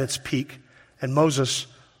was at its peak, and Moses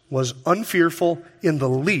was unfearful in the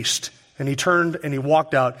least. And he turned and he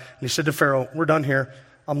walked out and he said to Pharaoh, we're done here.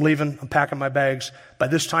 I'm leaving. I'm packing my bags. By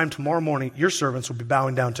this time tomorrow morning, your servants will be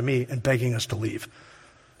bowing down to me and begging us to leave.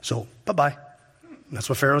 So, bye-bye. And that's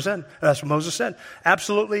what Pharaoh said. That's what Moses said.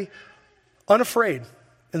 Absolutely unafraid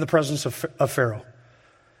in the presence of Pharaoh.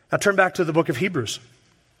 Now turn back to the book of Hebrews.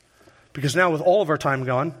 Because now with all of our time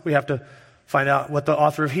gone, we have to find out what the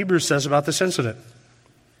author of Hebrews says about this incident.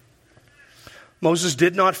 Moses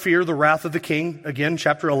did not fear the wrath of the king. Again,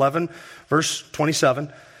 chapter 11, verse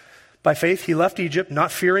 27. By faith, he left Egypt,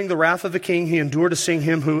 not fearing the wrath of the king. He endured to see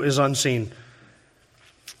him who is unseen.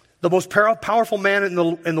 The most powerful man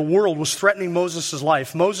in the world was threatening Moses'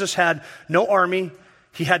 life. Moses had no army.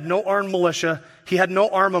 He had no armed militia. He had no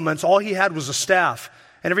armaments. All he had was a staff.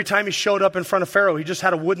 And every time he showed up in front of Pharaoh, he just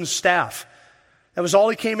had a wooden staff. That was all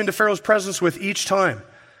he came into Pharaoh's presence with each time.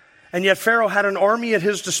 And yet Pharaoh had an army at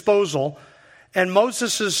his disposal. And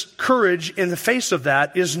Moses' courage in the face of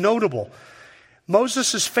that is notable.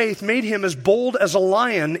 Moses' faith made him as bold as a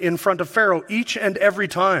lion in front of Pharaoh each and every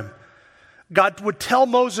time. God would tell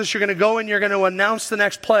Moses, you're going to go and you're going to announce the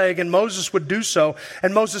next plague, and Moses would do so.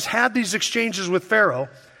 And Moses had these exchanges with Pharaoh,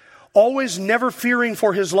 always never fearing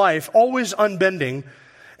for his life, always unbending.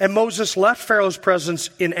 And Moses left Pharaoh's presence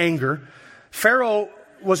in anger. Pharaoh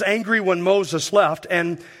was angry when Moses left,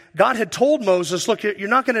 and God had told Moses, look, you're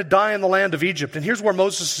not going to die in the land of Egypt. And here's where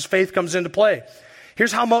Moses' faith comes into play.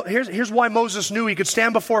 Here's why Moses knew he could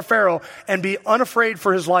stand before Pharaoh and be unafraid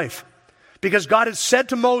for his life. Because God had said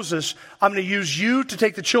to Moses, I'm going to use you to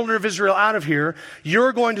take the children of Israel out of here.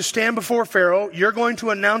 You're going to stand before Pharaoh. You're going to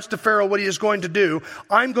announce to Pharaoh what he is going to do.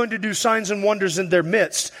 I'm going to do signs and wonders in their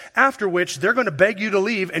midst, after which they're going to beg you to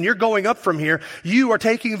leave, and you're going up from here. You are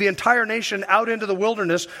taking the entire nation out into the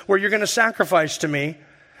wilderness where you're going to sacrifice to me.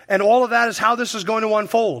 And all of that is how this is going to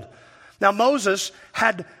unfold. Now, Moses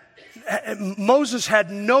had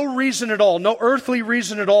no reason at all, no earthly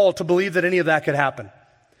reason at all to believe that any of that could happen.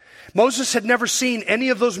 Moses had never seen any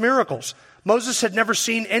of those miracles. Moses had never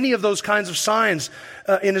seen any of those kinds of signs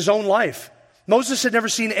in his own life. Moses had never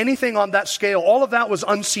seen anything on that scale. All of that was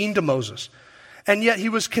unseen to Moses. And yet he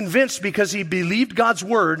was convinced, because he believed God's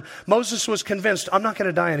word, Moses was convinced, I'm not going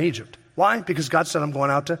to die in Egypt. Why? Because God said I'm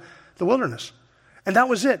going out to the wilderness. And that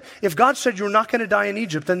was it. If God said you're not going to die in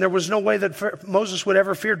Egypt, then there was no way that Moses would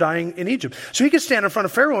ever fear dying in Egypt. So he could stand in front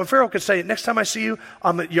of Pharaoh, and Pharaoh could say, next time I see you,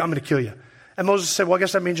 I'm going to kill you. And Moses said, well, I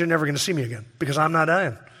guess that means you're never going to see me again, because I'm not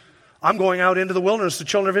dying. I'm going out into the wilderness, the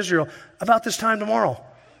children of Israel, about this time tomorrow.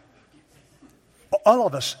 All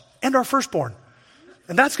of us, and our firstborn.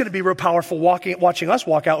 And that's going to be real powerful watching us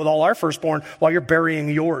walk out with all our firstborn while you're burying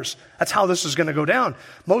yours. That's how this is going to go down.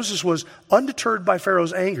 Moses was undeterred by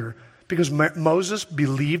Pharaoh's anger because Moses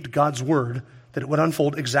believed God's word that it would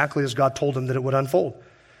unfold exactly as God told him that it would unfold.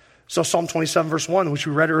 So Psalm 27 verse 1, which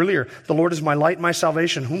we read earlier, the Lord is my light and my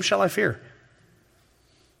salvation. Whom shall I fear?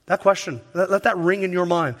 That question, let that ring in your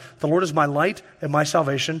mind. The Lord is my light and my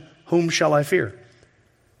salvation. Whom shall I fear?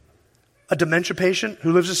 A dementia patient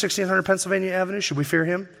who lives at 1600 Pennsylvania Avenue, should we fear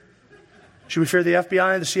him? Should we fear the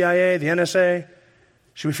FBI, the CIA, the NSA?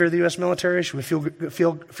 Should we fear the U.S. military? Should we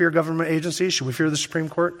fear government agencies? Should we fear the Supreme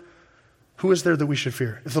Court? Who is there that we should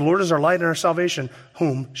fear? If the Lord is our light and our salvation,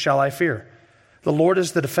 whom shall I fear? The Lord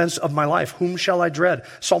is the defense of my life. Whom shall I dread?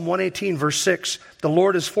 Psalm 118, verse 6. The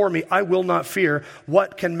Lord is for me. I will not fear.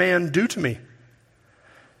 What can man do to me?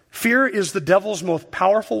 Fear is the devil's most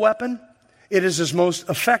powerful weapon. It is his most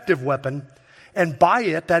effective weapon. And by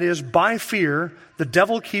it, that is, by fear, the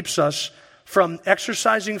devil keeps us from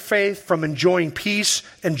exercising faith, from enjoying peace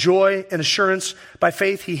and joy and assurance. By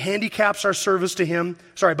faith, he handicaps our service to him.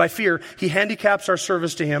 By fear, he handicaps our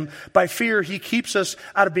service to him. By fear, he keeps us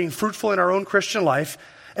out of being fruitful in our own Christian life.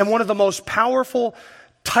 And one of the most powerful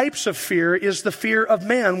types of fear is the fear of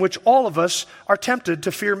man, which all of us are tempted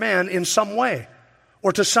to fear man in some way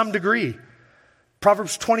or to some degree.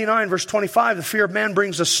 Proverbs 29, verse 25, the fear of man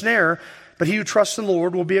brings a snare, but he who trusts in the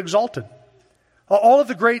Lord will be exalted. All of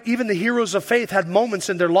the great, even the heroes of faith, had moments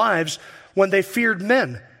in their lives when they feared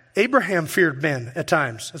men. Abraham feared men at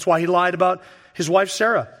times. That's why he lied about his wife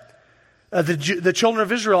Sarah. The children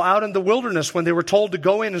of Israel out in the wilderness when they were told to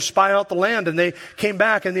go in and spy out the land, and they came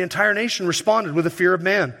back and the entire nation responded with a fear of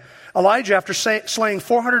man. Elijah, after slaying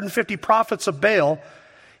 450 prophets of Baal,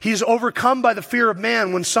 he's overcome by the fear of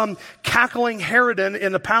man when some cackling harridan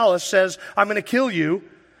in the palace says, I'm going to kill you.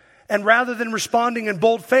 And rather than responding in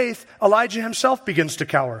bold faith, Elijah himself begins to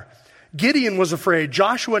cower. Gideon was afraid.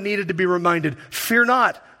 Joshua needed to be reminded, fear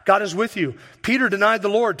not, God is with you. Peter denied the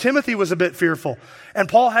Lord. Timothy was a bit fearful. And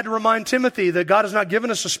Paul had to remind Timothy that God has not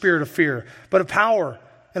given us a spirit of fear, but of power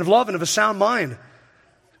and of love and of a sound mind.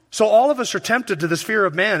 So all of us are tempted to this fear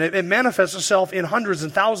of man. It manifests itself in hundreds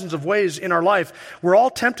and thousands of ways in our life. We're all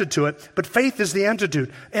tempted to it, but faith is the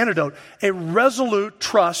antidote. A resolute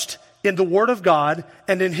trust in the Word of God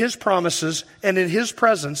and in His promises and in His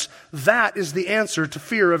presence. That is the answer to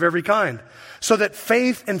fear of every kind. So that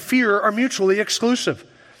faith and fear are mutually exclusive,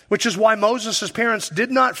 which is why Moses' parents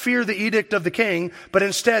did not fear the edict of the king, but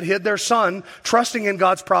instead hid their son, trusting in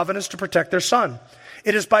God's providence to protect their son.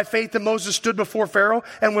 It is by faith that Moses stood before Pharaoh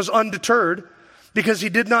and was undeterred because he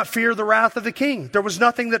did not fear the wrath of the king. There was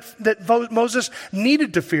nothing that Moses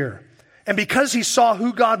needed to fear. And because he saw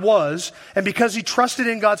who God was, and because he trusted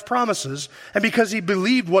in God's promises, and because he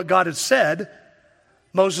believed what God had said,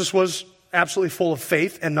 Moses was absolutely full of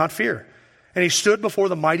faith and not fear. And he stood before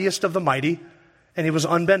the mightiest of the mighty, and he was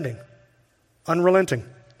unbending, unrelenting.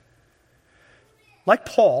 Like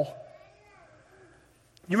Paul,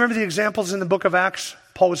 you remember the examples in the book of Acts?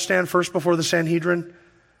 Paul would stand first before the Sanhedrin,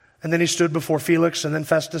 and then he stood before Felix, and then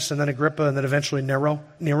Festus, and then Agrippa, and then eventually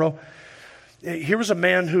Nero. Here was a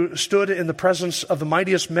man who stood in the presence of the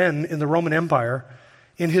mightiest men in the Roman Empire,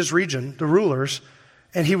 in his region, the rulers,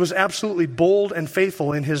 and he was absolutely bold and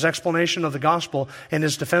faithful in his explanation of the gospel and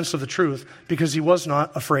his defense of the truth because he was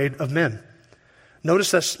not afraid of men.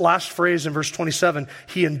 Notice this last phrase in verse 27,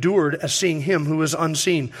 he endured as seeing him who is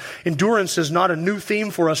unseen. Endurance is not a new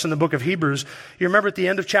theme for us in the book of Hebrews. You remember at the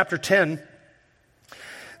end of chapter 10,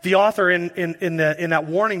 the author in that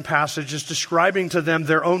warning passage is describing to them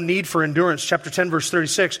their own need for endurance. Chapter 10, verse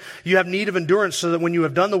 36, you have need of endurance so that when you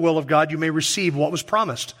have done the will of God, you may receive what was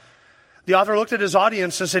promised. The author looked at his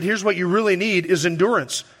audience and said, here's what you really need is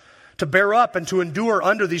endurance, to bear up and to endure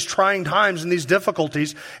under these trying times and these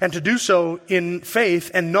difficulties, and to do so in faith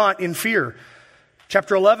and not in fear.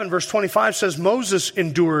 Chapter 11, verse 25 says, Moses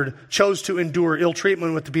chose to endure ill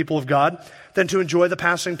treatment with the people of God than to enjoy the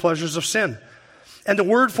passing pleasures of sin. And the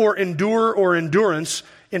word for endure or endurance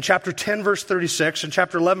in chapter 10, verse 36 and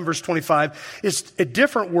chapter 11, verse 25 is a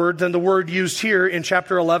different word than the word used here in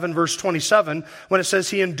chapter 11, verse 27, when it says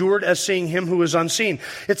he endured as seeing him who is unseen.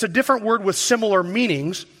 It's a different word with similar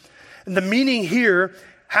meanings. And the meaning here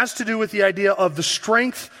has to do with the idea of the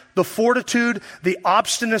strength, the fortitude, the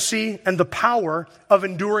obstinacy, and the power of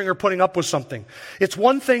enduring or putting up with something. It's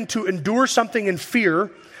one thing to endure something in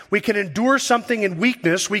fear. We can endure something in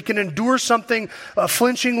weakness. We can endure something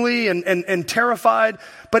flinchingly and terrified.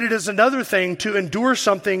 But it is another thing to endure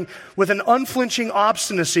something with an unflinching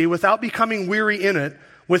obstinacy without becoming weary in it,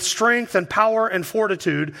 with strength and power and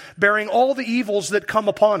fortitude, bearing all the evils that come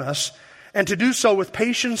upon us, and to do so with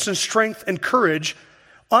patience and strength and courage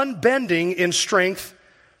unbending in strength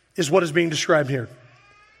is what is being described here.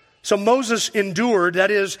 So Moses endured,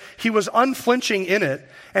 that is, he was unflinching in it,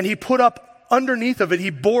 and he put up underneath of it, he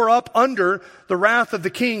bore up under the wrath of the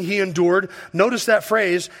king he endured. Notice that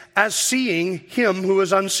phrase, as seeing him who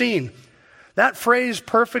is unseen. That phrase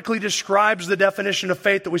perfectly describes the definition of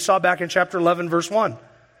faith that we saw back in chapter 11, verse 1.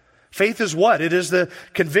 Faith is what? It is the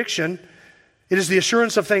conviction, it is the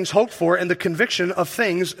assurance of things hoped for and the conviction of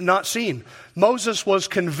things not seen. Moses was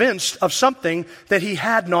convinced of something that he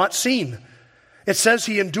had not seen. It says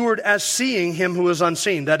he endured as seeing him who is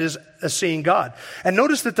unseen, that is, as seeing God. And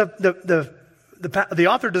notice that the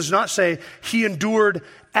author does not say he endured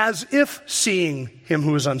as if seeing him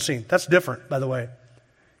who is unseen. That's different, by the way.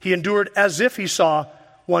 He endured as if he saw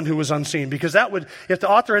one who was unseen, because that would, if the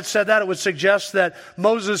author had said that, it would suggest that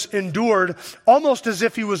Moses endured almost as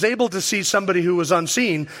if he was able to see somebody who was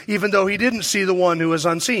unseen, even though he didn't see the one who was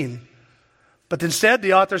unseen. But instead,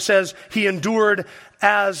 the author says he endured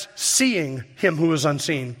as seeing him who is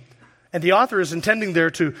unseen. And the author is intending there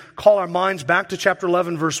to call our minds back to chapter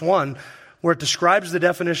 11, verse 1, where it describes the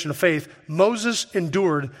definition of faith. Moses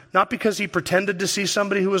endured not because he pretended to see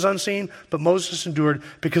somebody who was unseen, but Moses endured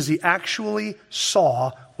because he actually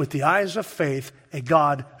saw with the eyes of faith a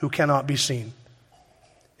God who cannot be seen.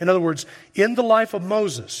 In other words, in the life of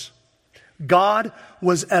Moses, God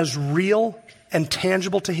was as real and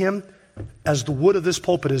tangible to him as the wood of this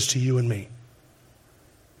pulpit is to you and me.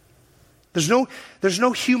 There's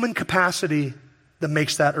no human capacity that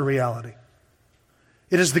makes that a reality.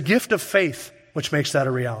 It is the gift of faith which makes that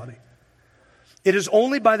a reality. It is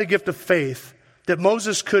only by the gift of faith that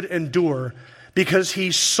Moses could endure, because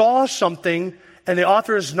he saw something, and the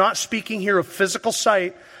author is not speaking here of physical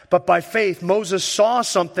sight, but by faith, Moses saw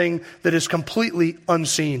something that is completely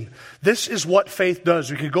unseen. This is what faith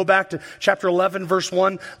does. We could go back to chapter 11, verse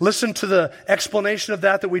 1. Listen to the explanation of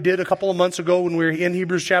that we did a couple of months ago when we were in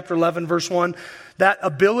Hebrews chapter 11, verse 1. That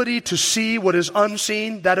ability to see what is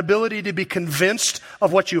unseen, that ability to be convinced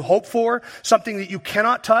of what you hope for, something that you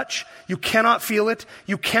cannot touch, you cannot feel it,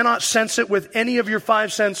 you cannot sense it with any of your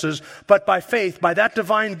five senses, but by faith, by that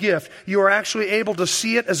divine gift, you are actually able to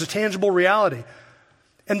see it as a tangible reality.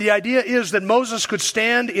 And the idea is that Moses could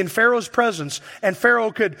stand in Pharaoh's presence, and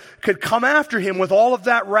Pharaoh could come after him with all of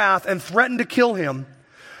that wrath and threaten to kill him.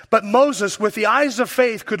 But Moses, with the eyes of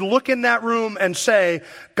faith, could look in that room and say,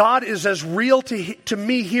 God is as real to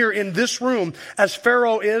me here in this room as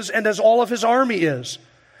Pharaoh is and as all of his army is.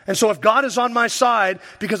 And so if God is on my side,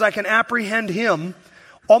 because I can apprehend him,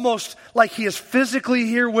 almost like he is physically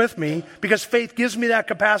here with me, because faith gives me that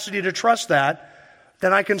capacity to trust that,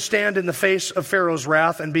 then I can stand in the face of Pharaoh's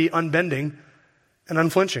wrath and be unbending and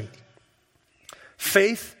unflinching.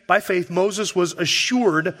 By faith, Moses was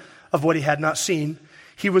assured of what he had not seen.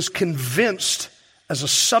 He was convinced as a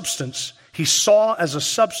substance. He saw as a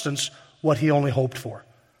substance what he only hoped for.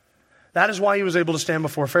 That is why he was able to stand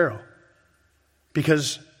before Pharaoh,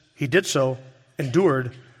 because he did so,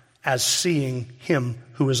 endured as seeing him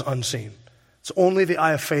who is unseen. It's only the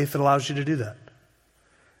eye of faith that allows you to do that.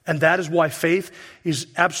 And that is why faith is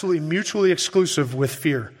absolutely mutually exclusive with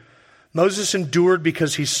fear. Moses endured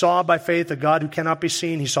because he saw by faith a God who cannot be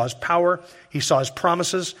seen. He saw his power. He saw his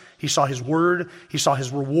promises. He saw his word. He saw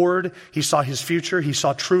his reward. He saw his future. He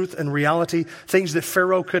saw truth and reality, things that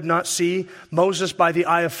Pharaoh could not see. Moses, by the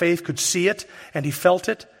eye of faith, could see it, and he felt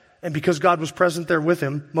it. And because God was present there with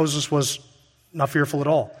him, Moses was not fearful at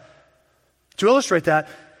all. To illustrate that,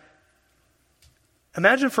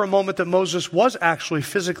 imagine for a moment that Moses was actually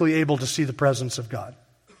physically able to see the presence of God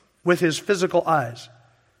with his physical eyes.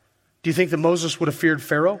 Do you think that Moses would have feared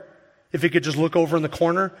Pharaoh if he could just look over in the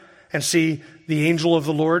corner and see the angel of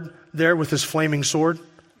the Lord there with his flaming sword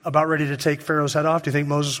about ready to take Pharaoh's head off? Do you think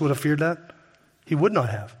Moses would have feared that? He would not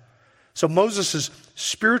have. So Moses'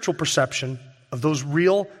 spiritual perception of those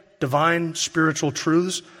real, divine, spiritual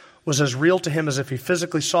truths was as real to him as if he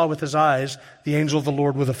physically saw with his eyes the angel of the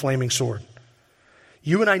Lord with a flaming sword.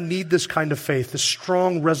 You and I need this kind of faith, this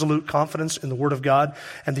strong, resolute confidence in the Word of God.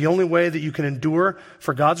 And the only way that you can endure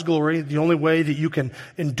for God's glory, the only way that you can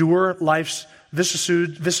endure life's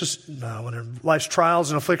life's trials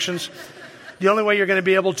and afflictions, the only way you're going to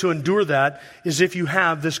be able to endure that is if you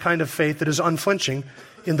have this kind of faith that is unflinching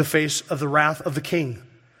in the face of the wrath of the king.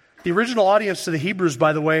 The original audience to the Hebrews,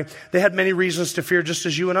 by the way, they had many reasons to fear, just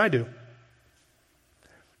as you and I do.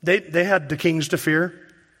 They had the kings to fear.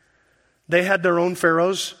 They had their own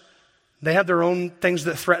pharaohs. They had their own things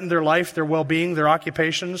that threatened their life, their well-being, their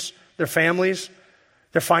occupations, their families,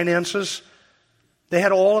 their finances. They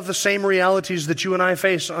had all of the same realities that you and I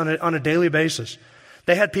face on a daily basis.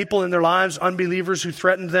 They had people in their lives, unbelievers, who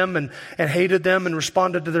threatened them and hated them and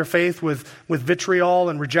responded to their faith with vitriol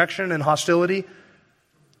and rejection and hostility.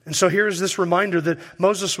 And so here's this reminder that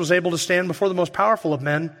Moses was able to stand before the most powerful of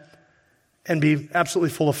men and be absolutely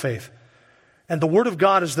full of faith. And the Word of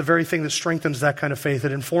God is the very thing that strengthens that kind of faith.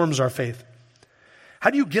 It informs our faith. How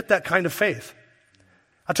do you get that kind of faith?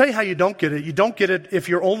 I'll tell you how you don't get it. You don't get it if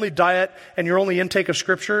your only diet and your only intake of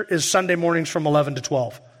Scripture is Sunday mornings from 11 to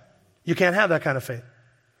 12. You can't have that kind of faith.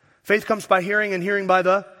 Faith comes by hearing, and hearing by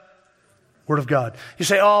the Word of God. You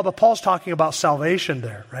say, oh, but Paul's talking about salvation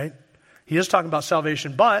there, right? He is talking about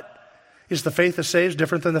salvation, but is the faith that saves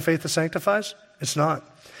different than the faith that sanctifies? It's not.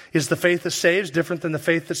 Is the faith that saves different than the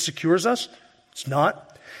faith that secures us? It's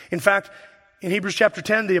not. In fact, in Hebrews chapter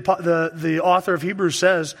 10, the author of Hebrews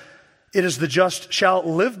says, it is the just shall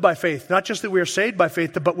live by faith. Not just that we are saved by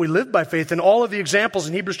faith, but we live by faith. And all of the examples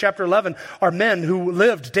in Hebrews chapter 11 are men who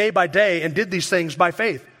lived day by day and did these things by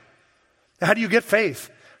faith. Now, how do you get faith?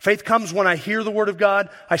 Faith comes when I hear the Word of God,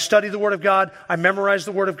 I study the Word of God, I memorize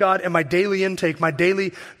the Word of God, and my daily intake, my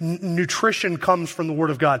daily nutrition comes from the Word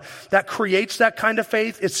of God. That creates that kind of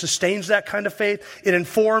faith. It sustains that kind of faith. It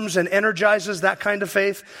informs and energizes that kind of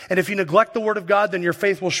faith. And if you neglect the Word of God, then your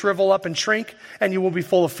faith will shrivel up and shrink, and you will be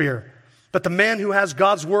full of fear. But the man who has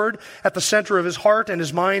God's Word at the center of his heart and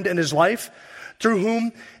his mind and his life,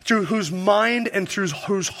 through whose mind and through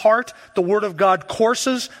whose heart the Word of God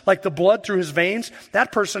courses like the blood through his veins,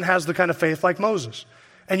 that person has the kind of faith like Moses.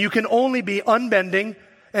 And you can only be unbending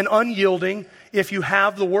and unyielding if you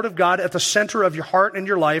have the Word of God at the center of your heart and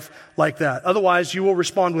your life like that. Otherwise, you will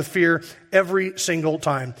respond with fear every single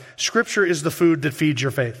time. Scripture is the food that feeds your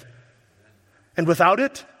faith. And without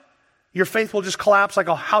it, your faith will just collapse like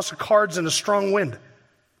a house of cards in a strong wind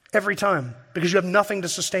every time, because you have nothing to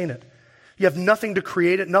sustain it. You have nothing to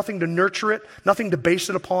create it, nothing to nurture it, nothing to base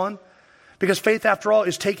it upon. Because faith, after all,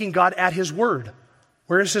 is taking God at His word.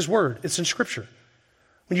 Where is His word? It's in Scripture.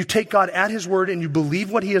 When you take God at His word and you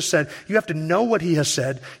believe what He has said, you have to know what He has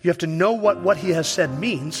said. You have to know what He has said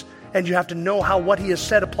means. And you have to know how what He has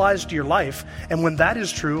said applies to your life. And when that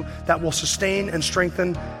is true, that will sustain and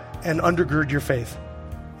strengthen and undergird your faith.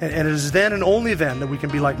 And it is then and only then that we can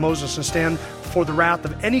be like Moses and stand before the wrath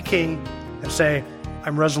of any king and say,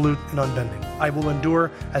 I'm resolute and unbending. I will endure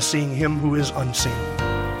as seeing Him who is unseen.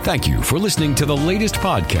 Thank you for listening to the latest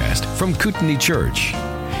podcast from Kootenai Church.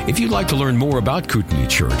 If you'd like to learn more about Kootenai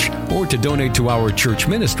Church or to donate to our church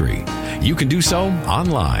ministry, you can do so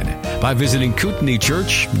online by visiting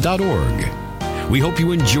kootenaichurch.org. We hope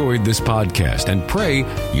you enjoyed this podcast and pray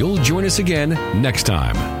you'll join us again next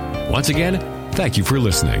time. Once again, thank you for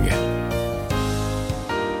listening.